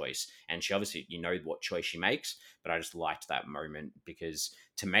that choice. And she obviously, what choice she makes, but I just liked that moment because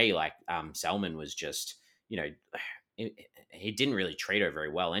to me, like, Salman was just, he didn't really treat her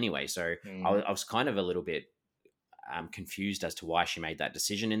very well anyway. So I was kind of a little bit confused as to why she made that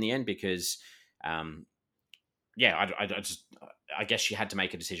decision in the end because, I guess she had to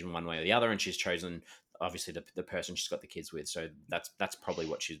make a decision one way or the other, and she's chosen obviously the person she's got the kids with. So that's probably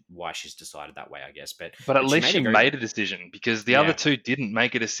why she's decided that way, I guess. But at least she made a decision because the other two didn't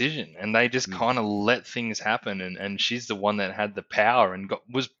make a decision, and they just kind of let things happen. And she's the one that had the power and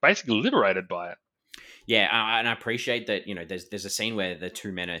was basically liberated by it. Yeah, and I appreciate that. There's a scene where the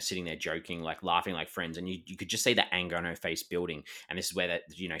two men are sitting there joking, like laughing like friends, and you could just see the anger on her face building. And this is where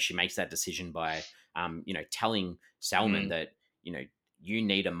she makes that decision by telling Salman that you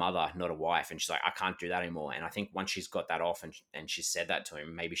need a mother, not a wife, and she's like, I can't do that anymore. And I think once she's got that off and she said that to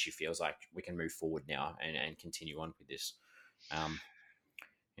him, maybe she feels like we can move forward now and continue on with this.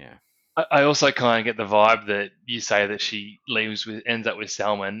 Yeah. I also kind of get the vibe that you say that she ends up with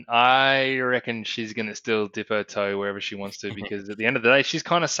Salman. I reckon she's going to still dip her toe wherever she wants to because at the end of the day, she's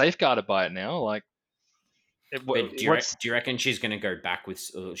kind of safeguarded by it now. Like, do you reckon she's going to go back with?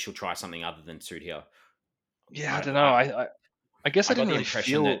 She'll try something other than Sudhir? Yeah, I don't know. I guess I didn't really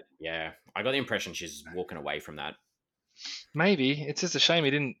feel. I got the impression she's walking away from that. Maybe it's just a shame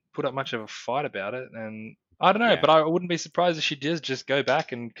he didn't put up much of a fight about it, and I don't know. But I wouldn't be surprised if she does just go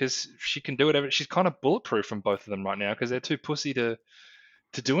back, and because she can do whatever. She's kind of bulletproof from both of them right now because they're too pussy to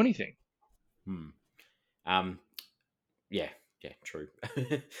do anything. Yeah, true.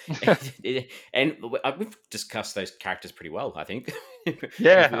 and we've discussed those characters pretty well, I think.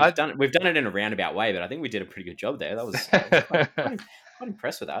 Yeah, we've done it in a roundabout way, but I think we did a pretty good job there. I was quite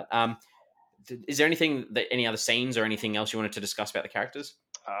impressed with that. Is there any other scenes or anything else you wanted to discuss about the characters?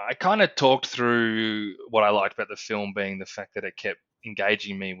 I kind of talked through what I liked about the film being the fact that it kept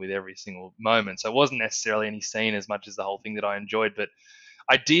engaging me with every single moment. So it wasn't necessarily any scene as much as the whole thing that I enjoyed, but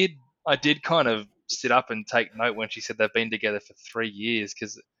I did I did kind of sit up and take note when she said they've been together for 3 years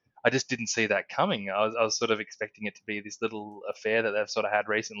because I just didn't see that coming. I was sort of expecting it to be this little affair that they've sort of had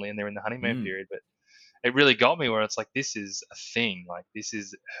recently and they're in the honeymoon Mm. period, but it really got me where it's like this is a thing, like this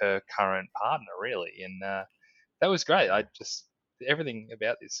is her current partner really, and that was great. I just everything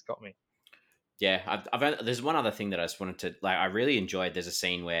about this got me. Yeah, there's one other thing that I just wanted to like. I really enjoyed. There's a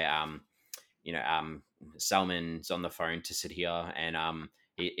scene where you know, Salman's on the phone to Sudhir, and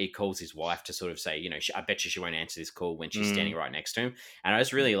he calls his wife to sort of say, you know, I bet you she won't answer this call when she's Mm, standing right next to him. And I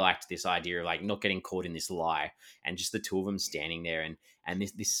just really liked this idea of like not getting caught in this lie, and just the two of them standing there, and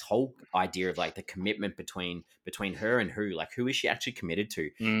this whole idea of like the commitment between her and who is she actually committed to?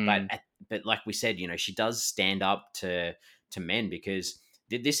 But mm, but like we said, you know, she does stand up to men because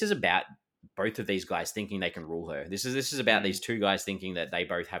this is about both of these guys thinking they can rule her. This is about mm. these two guys thinking that they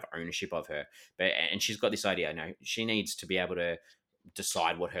both have ownership of her. But and she's got this idea. You know, she needs to be able to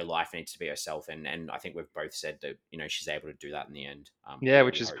decide what her life needs to be herself. And I think we've both said that you know she's able to do that in the end. Yeah, We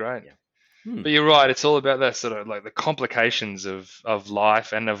which is hope. great. Yeah. Hmm. But you're right. It's all about that sort of like the complications of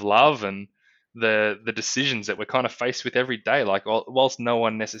life and of love and the decisions that we're kind of faced with every day. Like whilst no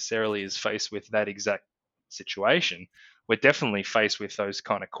one necessarily is faced with that exact situation, we're definitely faced with those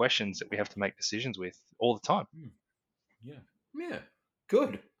kind of questions that we have to make decisions with all the time. Hmm. Yeah. Yeah.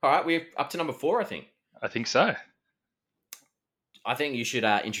 Good. All right. We're up to number 4, I think. I think so. I think you should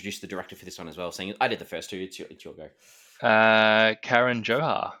introduce the director for this one as well. Saying I did the first two. It's your go. Karen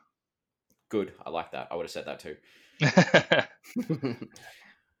Johar. Good. I like that. I would have said that too.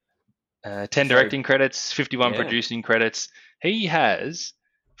 10 So directing credits, 51 yeah. producing credits. He has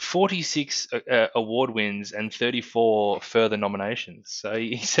 46 award wins and 34 further nominations. So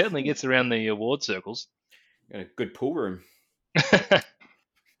he certainly gets around the award circles. Got a good pool room.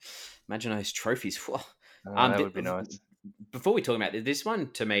 Imagine those trophies. That would be nice. Before we talk about this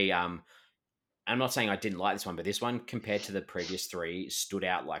one, to me, I'm not saying I didn't like this one, but this one compared to the previous 3 stood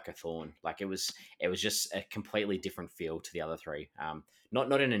out like a thorn. Like it was just a completely different feel to the other 3.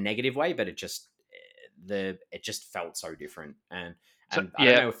 Not in a negative way, but it just felt so different. And So I don't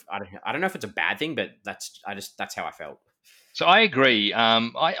yeah, know if I don't know if it's a bad thing, but that's how I felt. so I agree.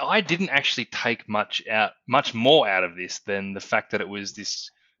 I didn't actually take much more out of this than the fact that it was this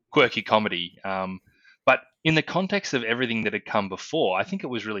quirky comedy. But in the context of everything that had come before, I think it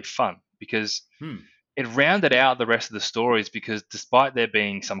was really fun because Hmm. it rounded out the rest of the stories. Because despite there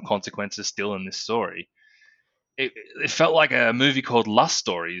being some consequences still in this story, it felt like a movie called Lust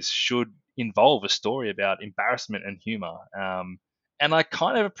Stories should involve a story about embarrassment and humor. And I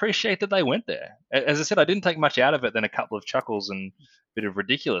kind of appreciate that they went there. As I said, I didn't take much out of it than a couple of chuckles and a bit of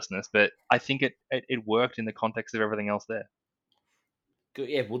ridiculousness, but I think it worked in the context of everything else there. Good.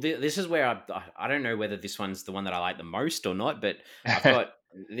 Yeah. Well, this is where I don't know whether this one's the one that I like the most or not, but I've got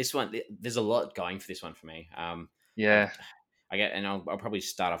this one. There's a lot going for this one for me. I Yeah, I get, and I'll probably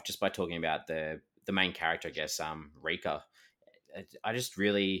start off just by talking about the main character, I guess, Rika. I just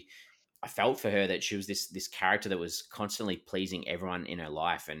really I felt for her that she was this character that was constantly pleasing everyone in her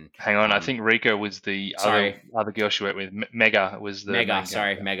life, and hang on. I um, think Rika was the other sorry, other girl she worked with. Mega was the Mega, main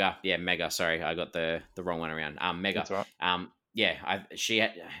sorry, character. Mega, yeah, Mega, sorry, I got the wrong one around. Mega, That's all right. yeah, she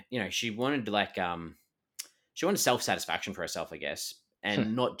had, you know, she wanted like she wanted self satisfaction for herself, I guess,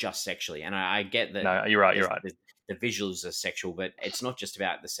 and not just sexually. And I get that No, you're right. You're there's, right. there's, the visuals are sexual, but it's not just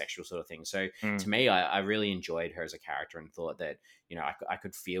about the sexual sort of thing. So Mm, to me, I really enjoyed her as a character and thought that you know I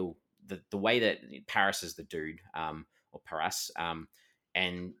could feel the way that Paris is the dude, or Paras,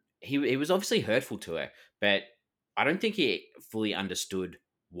 and he was obviously hurtful to her, but I don't think he fully understood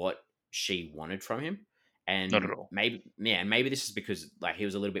what she wanted from him. not at And all. maybe this is because like he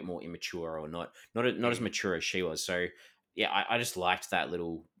was a little bit more immature or not as Mm. mature as she was. So yeah, I just liked that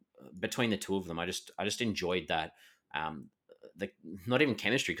little between the two of them. I just enjoyed that. Um, the not even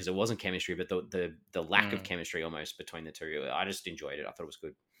chemistry because it wasn't chemistry, but the lack of Mm. chemistry almost between the two. I just enjoyed it. I thought it was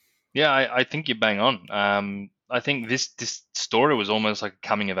good. Yeah, I think you're bang on. I think this story was almost like a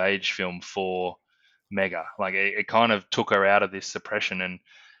coming of age film for Mega. Like it kind of took her out of this suppression, and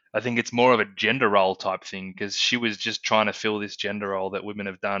I think it's more of a gender role type thing because she was just trying to fill this gender role that women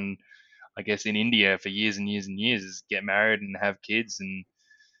have done, I guess, in India for years and years and years, is get married and have kids. And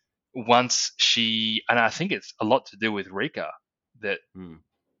and I think it's a lot to do with Rika that Hmm.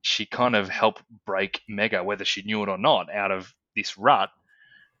 she kind of helped break Mega, whether she knew it or not, out of this rut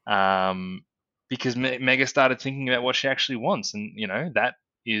um, because Mega started thinking about what she actually wants, and that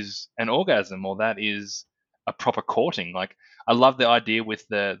is an orgasm, or that is a proper courting. Like I love the idea with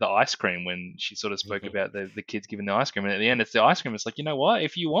the ice cream when she sort of spoke about the kids giving the ice cream, and at the end it's the ice cream. It's like, you know what?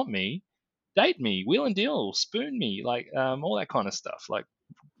 If you want me, date me, wheel and deal, spoon me, like all that kind of stuff. Like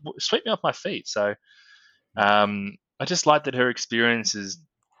sweep me off my feet. So I just like that her experiences,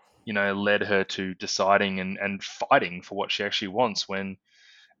 led her to deciding and fighting for what she actually wants. When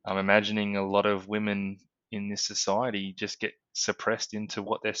I'm imagining a lot of women in this society just get suppressed into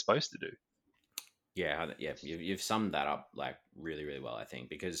what they're supposed to do. Yeah, yeah, you've summed that up like really, really well, I think,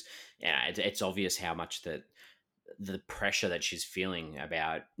 because yeah, it's obvious how much that the pressure that she's feeling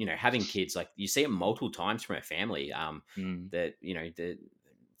about having kids. Like you see it multiple times from her family.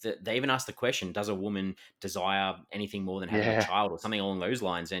 That they even ask the question: does a woman desire anything more than having a Yeah, child, or something along those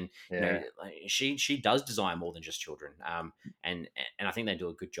lines? And yeah, like, she does desire more than just children. And I think they do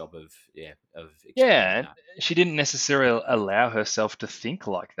a good job of explaining yeah. And that. she didn't necessarily allow herself to think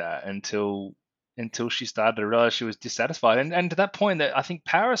like that until she started to realize she was dissatisfied. And to that point, that I think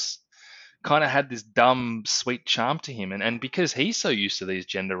Paris kind of had this dumb, sweet charm to him. And because he's so used to these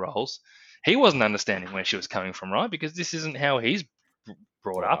gender roles, he wasn't understanding where she was coming from, right? Because this isn't how he's brought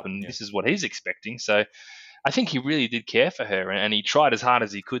Brought up, up, and yeah. this is what he's expecting. So I think he really did care for her, and he tried as hard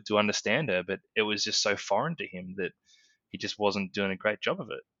as he could to understand her, but it was just so foreign to him that he just wasn't doing a great job of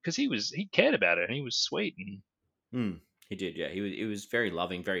it, because he cared about her and he was sweet. And He did, yeah. He was very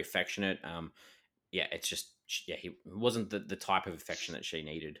loving, very affectionate. Yeah, it's just yeah, he wasn't the type of affection that she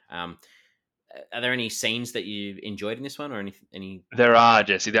needed. Are there any scenes that you enjoyed in this one, or any? there are,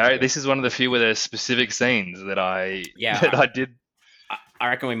 Jesse. Yeah, This is one of the few where there's specific scenes that I that yeah. I did. I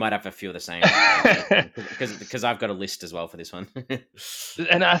reckon we might have a few of the same because I've got a list as well for this one.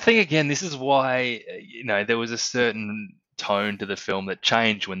 And I think again, this is why there was a certain tone to the film that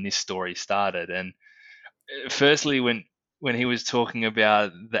changed when this story started. And firstly, when he was talking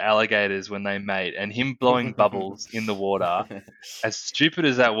about the alligators when they mate and him blowing bubbles in the water, as stupid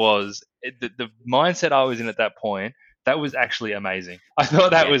as that was, the mindset I was in at that point, that was actually amazing. I thought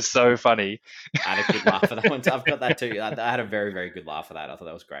that Yeah, was so funny. I had a good laugh for that one. I've got that too. I had a very, very good laugh for that. I thought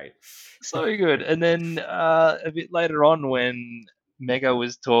that was great. So good. And then a bit later on, when Mega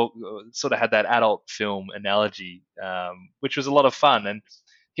was sort of had that adult film analogy, which was a lot of fun, and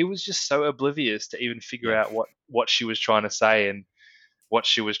he was just so oblivious to even figure Yeah. out what she was trying to say and what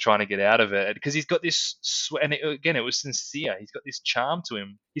she was trying to get out of it. Because he's got this, and again, it was sincere. He's got this charm to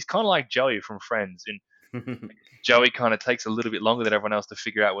him. He's kind of like Joey from Friends, and Joey kind of takes a little bit longer than everyone else to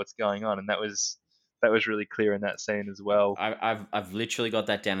figure out what's going on, and that was really clear in that scene as well. I've literally got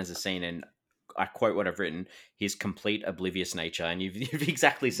that down as a scene, and I quote what I've written: his complete oblivious nature. And you've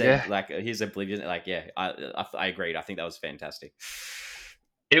exactly said Yeah. like his oblivious. Like yeah, I agreed. I think that was fantastic.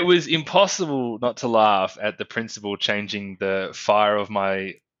 It was impossible not to laugh at the principal changing the fire of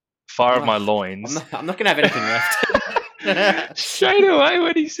my loins. I'm not gonna have anything left. Straight away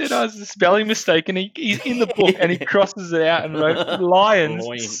when he said, "Oh, it's a spelling mistake," and he's in the book and he crosses it out and wrote lions.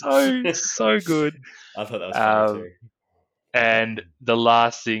 Loins. So good. I thought that was funny too. And the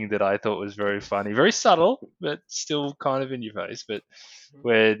last thing that I thought was very funny, very subtle, but still kind of in your face. But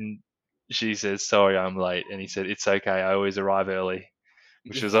when she says, "Sorry, I'm late," and he said, "It's okay. I always arrive early,"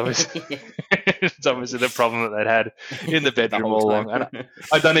 which was obviously it's obviously the problem that they'd had in the bedroom all along. And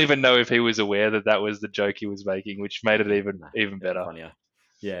I don't even know if he was aware that that was the joke he was making, which made it even better. Funnier.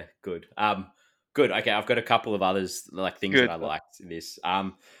 Yeah, good. Good. Okay, I've got a couple of others like things Good. that I liked in this.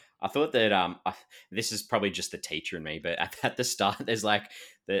 I thought that this is probably just the teacher in me, but at the start, there's like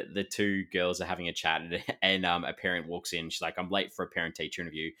the two girls are having a chat, and a parent walks in. She's like, "I'm late for a parent teacher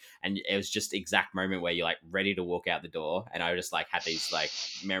interview," and it was just the exact moment where you're like ready to walk out the door, and I just like had these like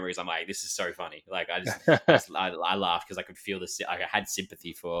memories. I'm like, this is so funny. Like I laughed because I could feel this. I had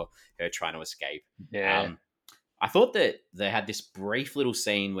sympathy for her trying to escape. Yeah. I thought that they had this brief little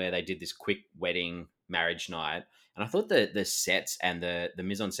scene where they did this quick wedding marriage night, and I thought the sets and the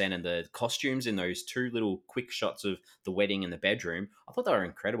mise en scène and the costumes in those two little quick shots of the wedding and the bedroom, I thought they were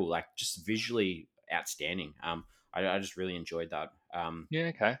incredible, like just visually outstanding. I just really enjoyed that. Yeah.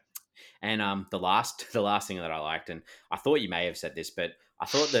 Okay. And the last thing that I liked, and I thought you may have said this, but I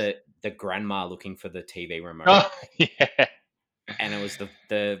thought the grandma looking for the TV remote. Oh, yeah. And it was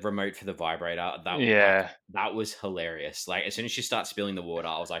the remote for the vibrator. Yeah. That was hilarious. Like as soon as she starts spilling the water,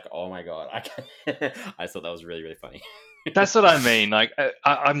 I was like, "Oh my god!" I thought that was really, really funny. That's what I mean. Like,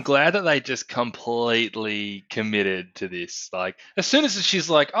 I'm glad that they just completely committed to this. Like, as soon as she's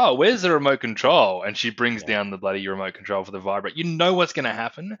like, "Oh, where's the remote control?" and she brings Yeah. down the bloody remote control for the vibrate, you know what's going to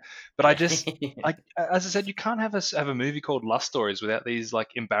happen. But I just, like, as I said, you can't have a movie called Lust Stories without these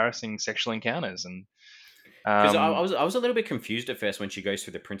like embarrassing sexual encounters. And Because I was a little bit confused at first when she goes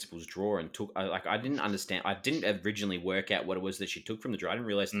through the principal's drawer and took I didn't understand. I didn't originally work out what it was that she took from the drawer. I didn't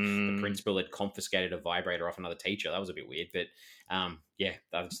realize the principal had confiscated a vibrator off another teacher. That was a bit weird, but yeah,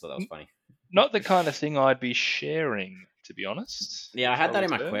 I just thought that was funny. Not the kind of thing I'd be sharing, to be honest. Yeah, I had that in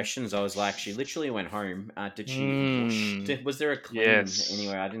my questions. I was like, she literally went home. Did she? Was there a clean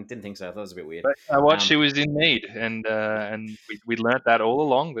anyway? I didn't think so. I thought it was a bit weird. What she was in need, and we learnt that all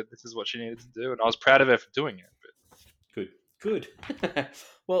along, that this is what she needed to do, and I was proud of her for doing it. But... Good.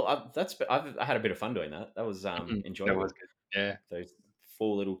 Well, I had a bit of fun doing that. That was enjoyable. That was good. Yeah, those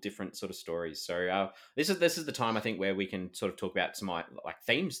 4 little different sort of stories. So this is the time I think where we can sort of talk about some like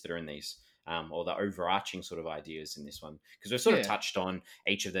themes that are in these. Or the overarching sort of ideas in this one, because we've sort of touched on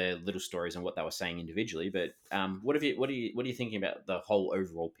each of the little stories and what they were saying individually. But what are you thinking about the whole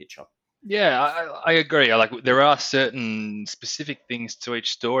overall picture? Yeah, I agree. There are certain specific things to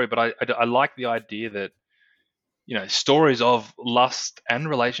each story, but I like the idea that stories of lust and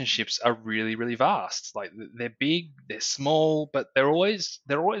relationships are really, really vast. Like they're big, they're small, but they're always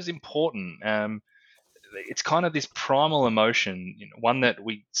important. It's kind of this primal emotion, one that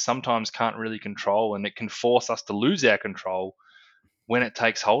we sometimes can't really control, and it can force us to lose our control when it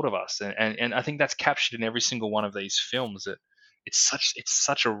takes hold of us. And I think that's captured in every single one of these films. That it's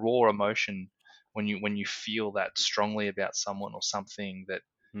such a raw emotion when you feel that strongly about someone or something, that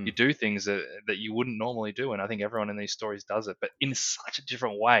you do things that you wouldn't normally do. And I think everyone in these stories does it, but in such a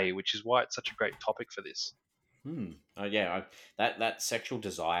different way, which is why it's such a great topic for this. That sexual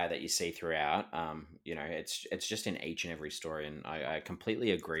desire that you see throughout, it's just in each and every story, and I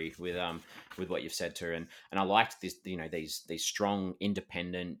completely agree with what you've said too, and I liked this, these strong,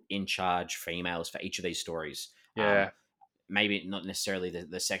 independent, in charge females for each of these stories. Maybe not necessarily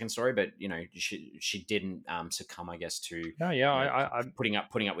the second story, but she didn't succumb, I guess, to I'm putting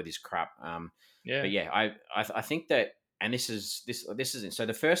up with his crap. But yeah, I think that, and this is so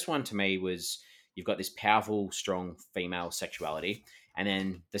the first one to me was, you've got this powerful, strong female sexuality, and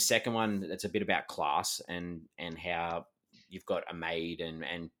then the second one, that's a bit about class and how you've got a maid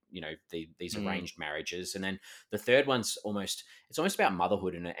and these arranged marriages, and then the third one's almost about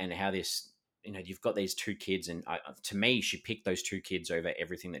motherhood and how this, you've got these 2 kids, and to me, she picked those 2 kids over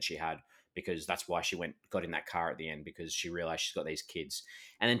everything that she had, because that's why she got in that car at the end, because she realized she's got these kids.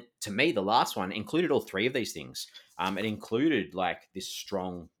 And then to me, the last one included all 3 of these things. It included like this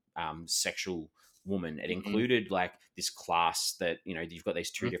strong sexual woman. It included like this class that, you've got these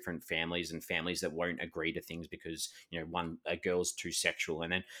 2 different families, and families that won't agree to things because, a girl's too sexual.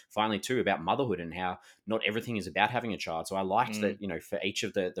 And then finally 2, about motherhood and how not everything is about having a child. So I liked that, for each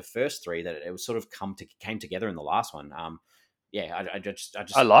of the first 3, that it was sort of came together in the last one. I just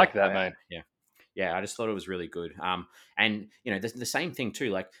I like that, mate. Yeah, I just thought it was really good. And the same thing too.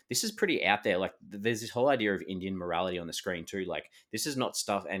 Like, this is pretty out there. Like, there's this whole idea of Indian morality on the screen too. Like, this is not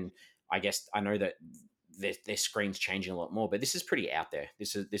stuff. And I guess I know that their screen's changing a lot more, but this is pretty out there.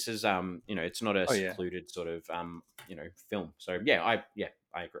 This is it's not a secluded sort of film. So I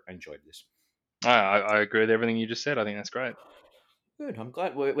enjoyed this. I agree with everything you just said. I think that's great. Good. I'm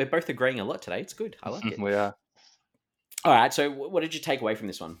glad we're both agreeing a lot today. It's good. I like it. We are. All right. So what did you take away from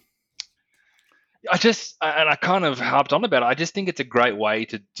this one? I kind of harped on about it. I just think it's a great way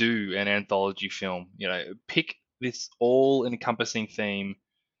to do an anthology film. Pick this all-encompassing theme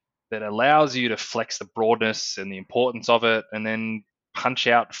that allows you to flex the broadness and the importance of it, and then punch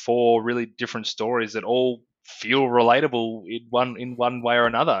out 4 really different stories that all feel relatable in one way or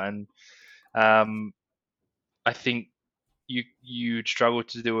another. And I think you'd struggle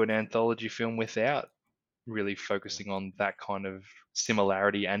to do an anthology film without really focusing on that kind of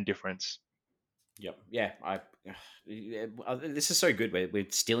similarity and difference. Yep. Yeah. This is so good. We're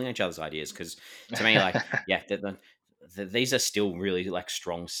stealing each other's ideas, because to me, like, these are still really like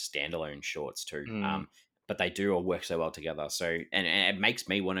strong standalone shorts too. But they do all work so well together. So and it makes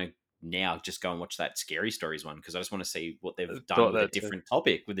me want to now just go and watch that Scary Stories one, because I just want to see what they've done with a different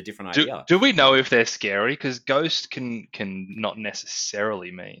topic, with a different idea. Do we know if they're scary? Because ghost can not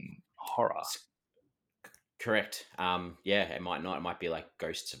necessarily mean horror. Correct. It might not. It might be like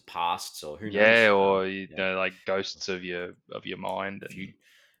ghosts of pasts, or who knows. Yeah, or like ghosts of your mind. And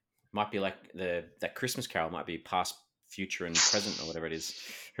might be like that Christmas Carol might be past, future, and present, or whatever it is.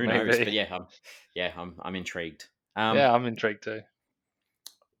 Who knows? But I'm intrigued. I'm intrigued too.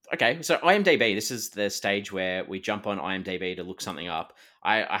 Okay, so IMDb. This is the stage where we jump on IMDb to look something up.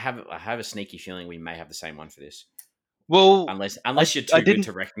 I have a sneaky feeling we may have the same one for this. Well, unless you're too good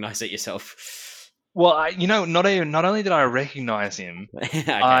to recognize it yourself. Well, not only did I recognize him,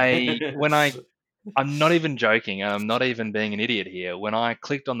 when I I'm not even joking, and I'm not even being an idiot here. When I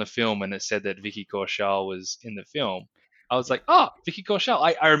clicked on the film and it said that Vicky Kaushal was in the film, I was Yeah. like, "Oh, Vicky Kaushal!"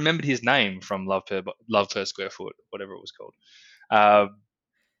 I remembered his name from Love Per Square Foot, whatever it was called. Yeah.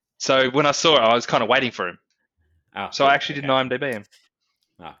 So when I saw it, I was kind of waiting for him. Oh, So I good. actually didn't Okay. IMDb him.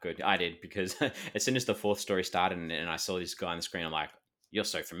 Oh, good. I did because as soon as the fourth story started and I saw this guy on the screen, I'm like, "You're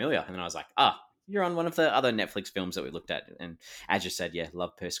so familiar." And then I was like, "Ah, you're on one of the other Netflix films that we looked at." And as you said, yeah,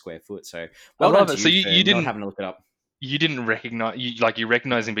 Love Per Square Foot. So I well done love to it. So you you, for you not didn't having to look it up. you didn't recognize you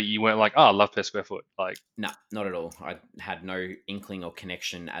recognize him, but you weren't like, "Oh, Love Per Square Foot." Like No, not at all. I had no inkling or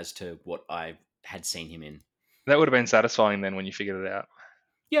connection as to what I had seen him in. that would have been satisfying then when you figured it out.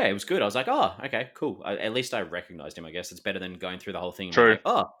 Yeah, it was good. I was like, oh, okay, cool. At least I recognized him, I guess. It's better than going through the whole thing and being True. like,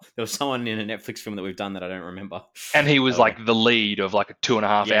 oh, there was someone in a Netflix film that we've done that I don't remember. And he That was would have like the lead of like a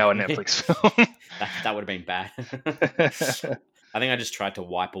 2.5 yeah, hour Netflix film. that would have been bad. I think I just tried to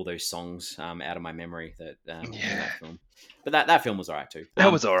wipe all those songs out of my memory that in Yeah, that film. But that film was all right too.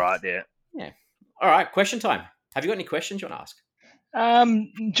 that was all right. Yeah. Yeah. All right, question time. Have you got any questions you want to ask?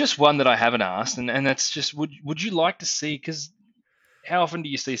 Just one that I haven't asked, and that's just would you like to see? Because how often do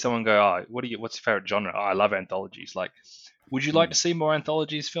you see someone go, "Oh, what's your favorite genre?" Oh, I love anthologies. Like, would you like Hmm. to see more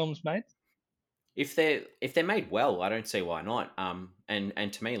anthologies films made? If they're made well, I don't see why not.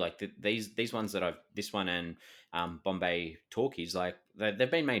 And to me, like these ones that I've this one and Bombay Talkies, like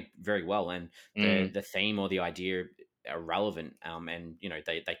they've been made very well, and Mm, the theme or the idea are relevant. And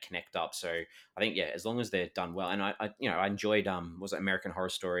they connect up. So I think yeah, as long as they're done well, and I enjoyed was it American Horror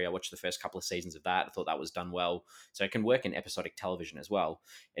Story? I watched the first couple of seasons of that. I thought that was done well. So it can work in episodic television as well.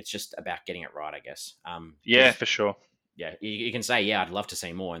 It's just about getting it right, I guess. yeah, Because for sure. yeah, you can say, yeah, I'd love to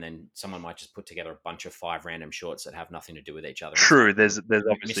see more, and then someone might just put together a bunch of 5 random shorts that have nothing to do with each other, and it's True. like There's missed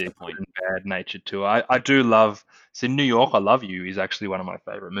obviously a the good point. and bad nature to it. I do love. So New York, I Love You is actually one of my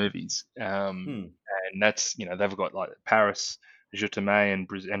favorite movies. Hmm. And that's they've got like Paris, Je t'aime,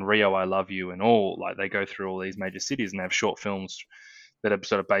 and Rio, I Love You, and all like they go through all these major cities and they have short films that are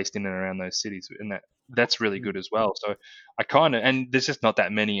sort of based in and around those cities, and that's really Hmm. good as well. So I kind of and there's just not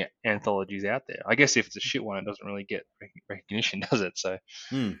that many anthologies out there. I guess if it's a shit one, it doesn't really get recognition, does it? So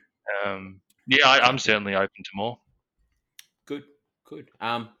Hmm. yeah, I'm Yeah. certainly open to more. Good. Good.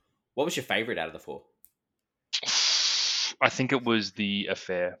 What was your favorite out of the four? I think it was The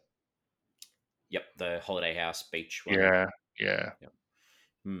Affair. Yep, the Holiday House Beach one. Yeah, yeah, Yep.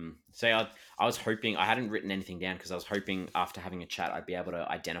 So I was hoping I hadn't written anything down because I was hoping after having a chat I'd be able to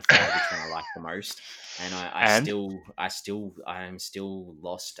identify which one I like the most, and and I am still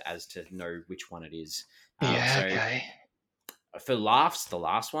lost as to know which one it is. yeah, So okay. for laughs, the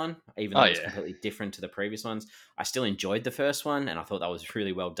last one, even though Oh it was yeah, completely different to the previous ones, I still enjoyed the first one, and I thought that was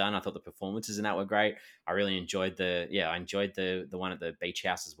really well done. I thought the performances in that were great. I really enjoyed I enjoyed the one at the beach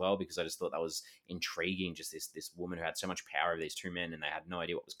house as well because I just thought that was intriguing. Just this woman who had so much power over these two men, and they had no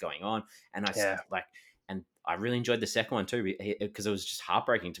idea what was going on. And yeah. like, and I really enjoyed the second one too because it was just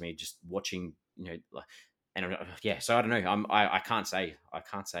heartbreaking to me just watching, and yeah. So I don't know. I can't say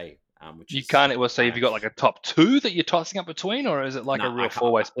which You is can't. Well, so have you got like a top two that you're tossing up between, or is it like no, a I real can't.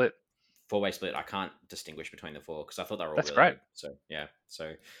 four-way split? Four-way split. I can't distinguish between the four because I thought they were all That's really great. good. So yeah.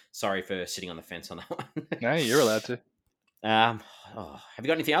 So sorry for sitting on the fence on that one. No, you're allowed to. um, have you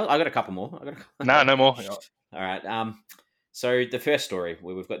got anything else? I got a couple more. I got No, no more. all right. So the first story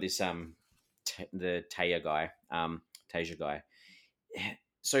where we've got this the Tasia guy.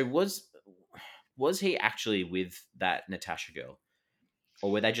 So was he actually with that Natasha girl,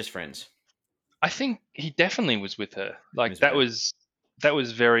 or were they just friends? I think he definitely was with her. He Like was with her. that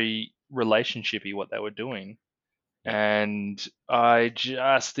was very relationshipy what they were doing. Yep. And I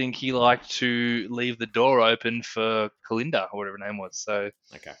just think he liked to leave the door open for Kalinda or whatever her name was. So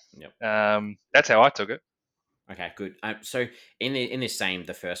Okay. Yep. that's how I took it. Okay, good. So in this same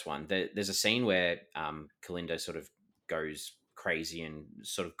the first one, there's a scene where Kalinda sort of goes crazy and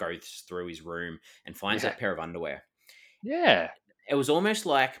sort of goes through his room and finds Yeah, that pair of underwear. yeah. It was almost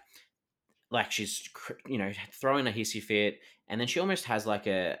like she's throwing a hissy fit, and then she almost has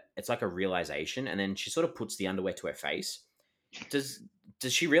it's like a realization, and then she sort of puts the underwear to her face. Does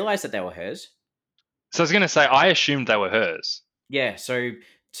does she realize that they were hers? So I was gonna say I assumed they were hers. Yeah. So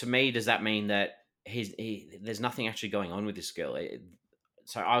to me, does that mean that there's nothing actually going on with this girl?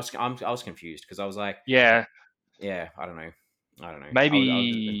 So I was confused because I was like, Yeah, yeah, I don't know. I don't know. I was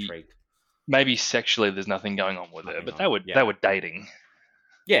maybe intrigued. maybe sexually there's nothing going on with her, Nothing but on. they Yeah. were dating.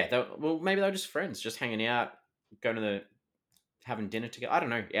 Yeah. Well, maybe they were just friends, just hanging out, going to the having dinner together. I don't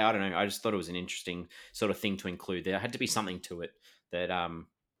know. Yeah, I don't know. I just thought it was an interesting sort of thing to include. There had to be something to it that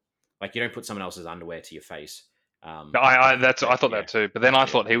like you don't put someone else's underwear to your face. Um, No, I but thought yeah, that too. But then I yeah,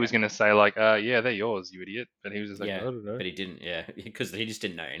 thought he was going to say like, yeah, they're yours, you idiot. But he was just like, I yeah. don't know. But he didn't. Yeah, because he just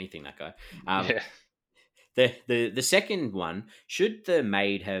didn't know anything. That guy. Um, Yeah. the second one, should the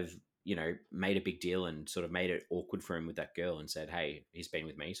maid have made a big deal and sort of made it awkward for him with that girl and said, "Hey, he's been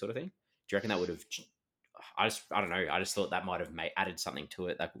with me," sort of thing. Do you reckon that would have? I don't know. I just thought that might have added something to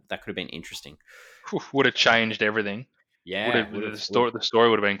it. That could have been interesting. Whew, would have changed everything. Would Yeah, have would the story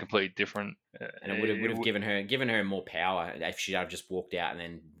would have been completely different. and it would have given her more power if she'd have just walked out and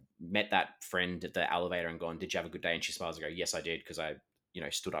then met that friend at the elevator and gone, "Did you have a good day?" And she smiles and go, "Yes, I did," because I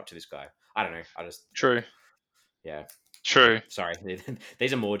stood up to this guy. I don't know. I just True. yeah. True. Sorry,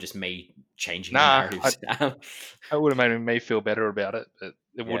 these are more just me changing the Nah, narratives. it would have made me feel better about it, but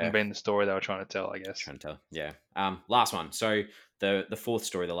it wouldn't Yeah, have been the story they were trying to tell, I guess. trying to tell. Yeah. Last one. So the fourth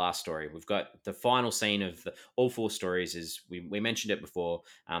story, the last story, we've got the final scene of all four stories. Is we mentioned it before.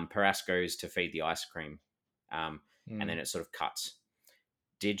 Paras goes to feed the ice cream, and then it sort of cuts.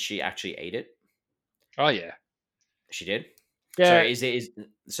 Did she actually eat it? Oh yeah, She did. So yeah.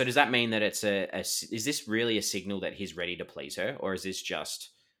 so does that mean that it's is this really a signal that he's ready to please her, or is this just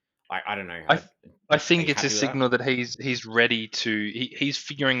I don't know? I Are think you it's a happy with that? signal that he's ready to he's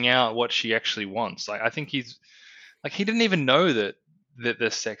figuring out what she actually wants. Like I think he's like he didn't even know that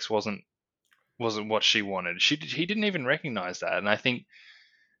the sex wasn't what she wanted. He didn't even recognize that, and I think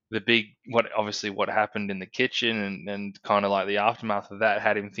the big what happened in the kitchen and kind of like the aftermath of that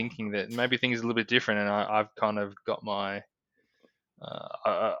had him thinking that maybe things are a little bit different, and I've kind of got my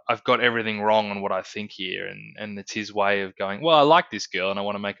I've got everything wrong on what I think here, and it's his way of going. Well, I like this girl and I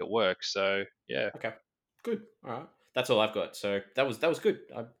want to make it work. So yeah, Okay, good. All right, that's all I've got. So that was good.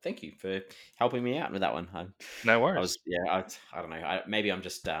 Thank you for helping me out with that one. no I worries. was I don't know. Maybe I'm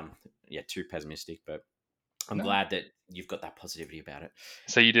just too pessimistic, but I'm No, glad that you've got that positivity about it.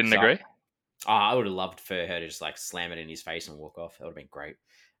 so you didn't So agree, I would have loved for her to just like slam it in his face and walk off. That would have been great.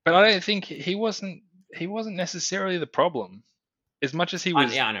 but I Um, don't think he wasn't. He wasn't necessarily the problem. As much as he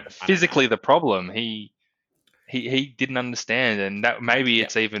was yeah, I know, physically the problem, he didn't understand, and that maybe Yeah,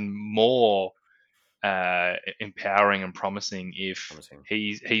 it's even more empowering and promising if promising.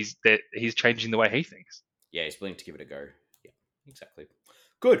 he's changing the way he thinks. Yeah, he's willing to give it a go. Yeah, exactly.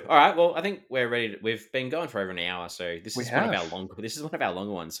 Good. All right. Well, I think we're ready. We've been going for over an hour, so this We is one of our have. long. This is one of our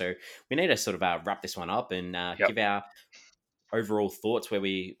longer ones. So we need to sort of wrap this one up and Yep. give our overall thoughts, where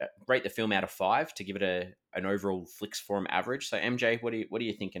we rate the film out of 5 to give it an overall Flicks Forum average. So MJ, what are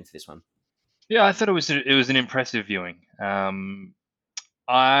you thinking for this one? Yeah, I thought it was an impressive viewing.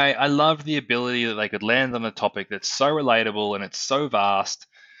 I loved the ability that they could land on a topic that's so relatable and it's so vast,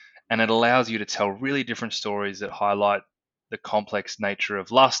 and it allows you to tell really different stories that highlight the complex nature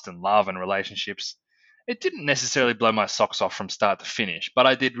of lust and love and relationships. It didn't necessarily blow my socks off from start to finish, but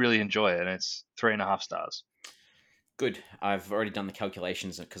I did really enjoy it, and it's 3.5 stars. Good. I've already done the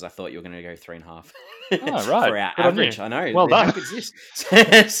calculations because I thought you were going to go 3.5 Oh, right. for our Good on you. average. I know. Well How done. good's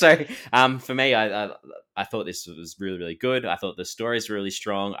this? So, for me, I thought this was really, really good. I thought the stories were really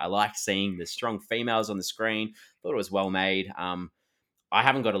strong. I liked seeing the strong females on the screen. Thought it was well made. I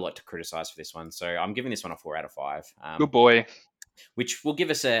haven't got a lot to criticize for this one, so I'm giving this one a 4 out of 5. Good boy. Which will give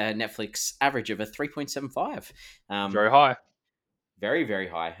us a Netflix average of a 3.75. Very high. Very, very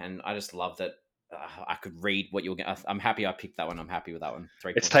high. And I just love that I could read what you're going to. I'm happy I picked that one. I'm happy with that one.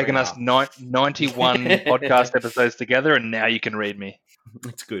 It's 3.3 taken and a us half. 91 podcast episodes together, and now you can read me.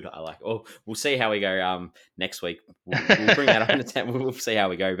 It's good. I like. Oh, we'll see how we go. Next week we'll bring that up in the tent. We'll see how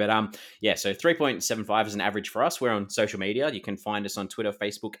we go. But yeah. So 3.75 is an average for us. We're on social media. You can find us on Twitter,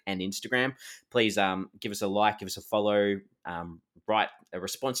 Facebook, and Instagram. Please give us a like, give us a follow. Write a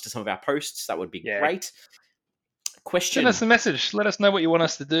response to some of our posts. That would be Yeah. great. Question. Send us a message. Let us know what you want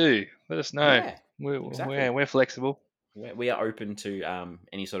us to do. Let us know. Yeah, exactly. We're flexible. We are open to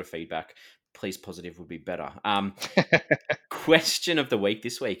any sort of feedback. Please, positive would be better. Question of the week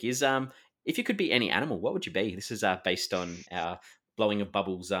this week is if you could be any animal, what would you be? This is based on our blowing of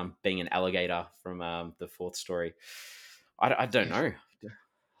bubbles being an alligator from the fourth story. I don't know.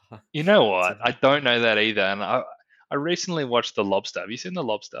 You know what? I don't know that either. And I recently watched The Lobster. Have you seen The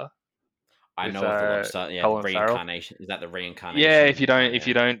Lobster? I With know of the lobster. Yeah, Colin Farrell. reincarnation. Is that the reincarnation? Yeah, if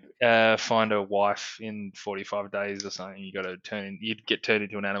you don't find a wife in 45 days or something, you'd get turned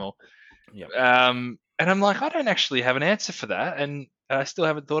into an animal. Yeah. And I'm like, I don't actually have an answer for that, and I still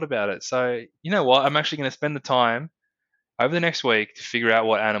haven't thought about it. So you know what? I'm actually going to spend the time over the next week to figure out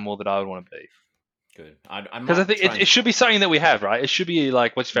what animal that I would want to be. Good. Because I think it should be something that we have, right? It should be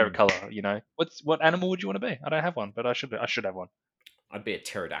like, what's your favorite color? You know, what animal would you want to be? I don't have one, but I should have one. I'd be a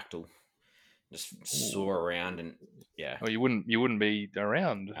pterodactyl. just soar around and yeah. Well, you wouldn't be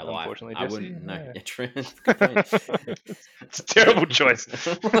around, Alive. unfortunately, I Jesse. wouldn't. No, Yeah. yeah, true. Good point. It's a terrible choice.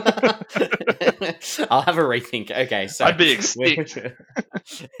 I'll have a rethink. Okay, so I'd be extinct.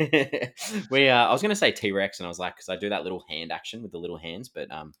 I was going to say T-Rex, and I was like, because I do that little hand action with the little hands, but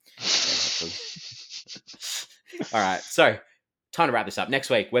yeah, hopefully. All right, so time to wrap this up. Next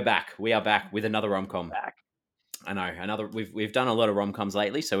week, we're back. We are back with another rom-com. I know, we've done a lot of rom-coms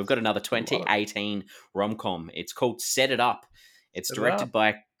lately, so we've got another 2018 rom-com. It's called Set It Up. It's directed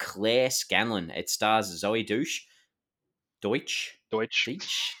by Claire Scanlon. It stars Zoe Deutsch.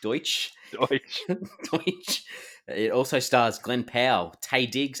 It also stars Glenn Powell,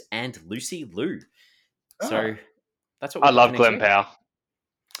 Taye Diggs, and Lucy Liu. So that's what I love Glenn Powell.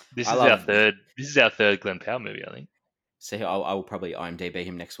 This is our third Glenn Powell movie, I think. So I will probably IMDb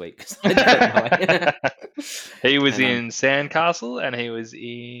him next week. He was in Sandcastle, and he was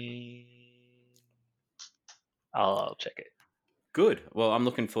in. I'll check it. Good. Well, I'm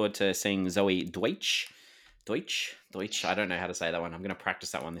looking forward to seeing Zoe Deutsch. I don't know how to say that one. I'm going to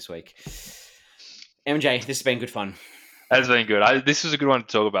practice that one this week. MJ, this has been good fun. That's been good. This was a good one to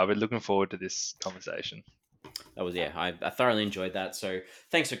talk about. I've been looking forward to this conversation. That was, I thoroughly enjoyed that. So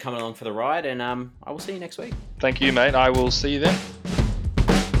thanks for coming along for the ride, and I will see you next week. Thank you, mate. I will see you then.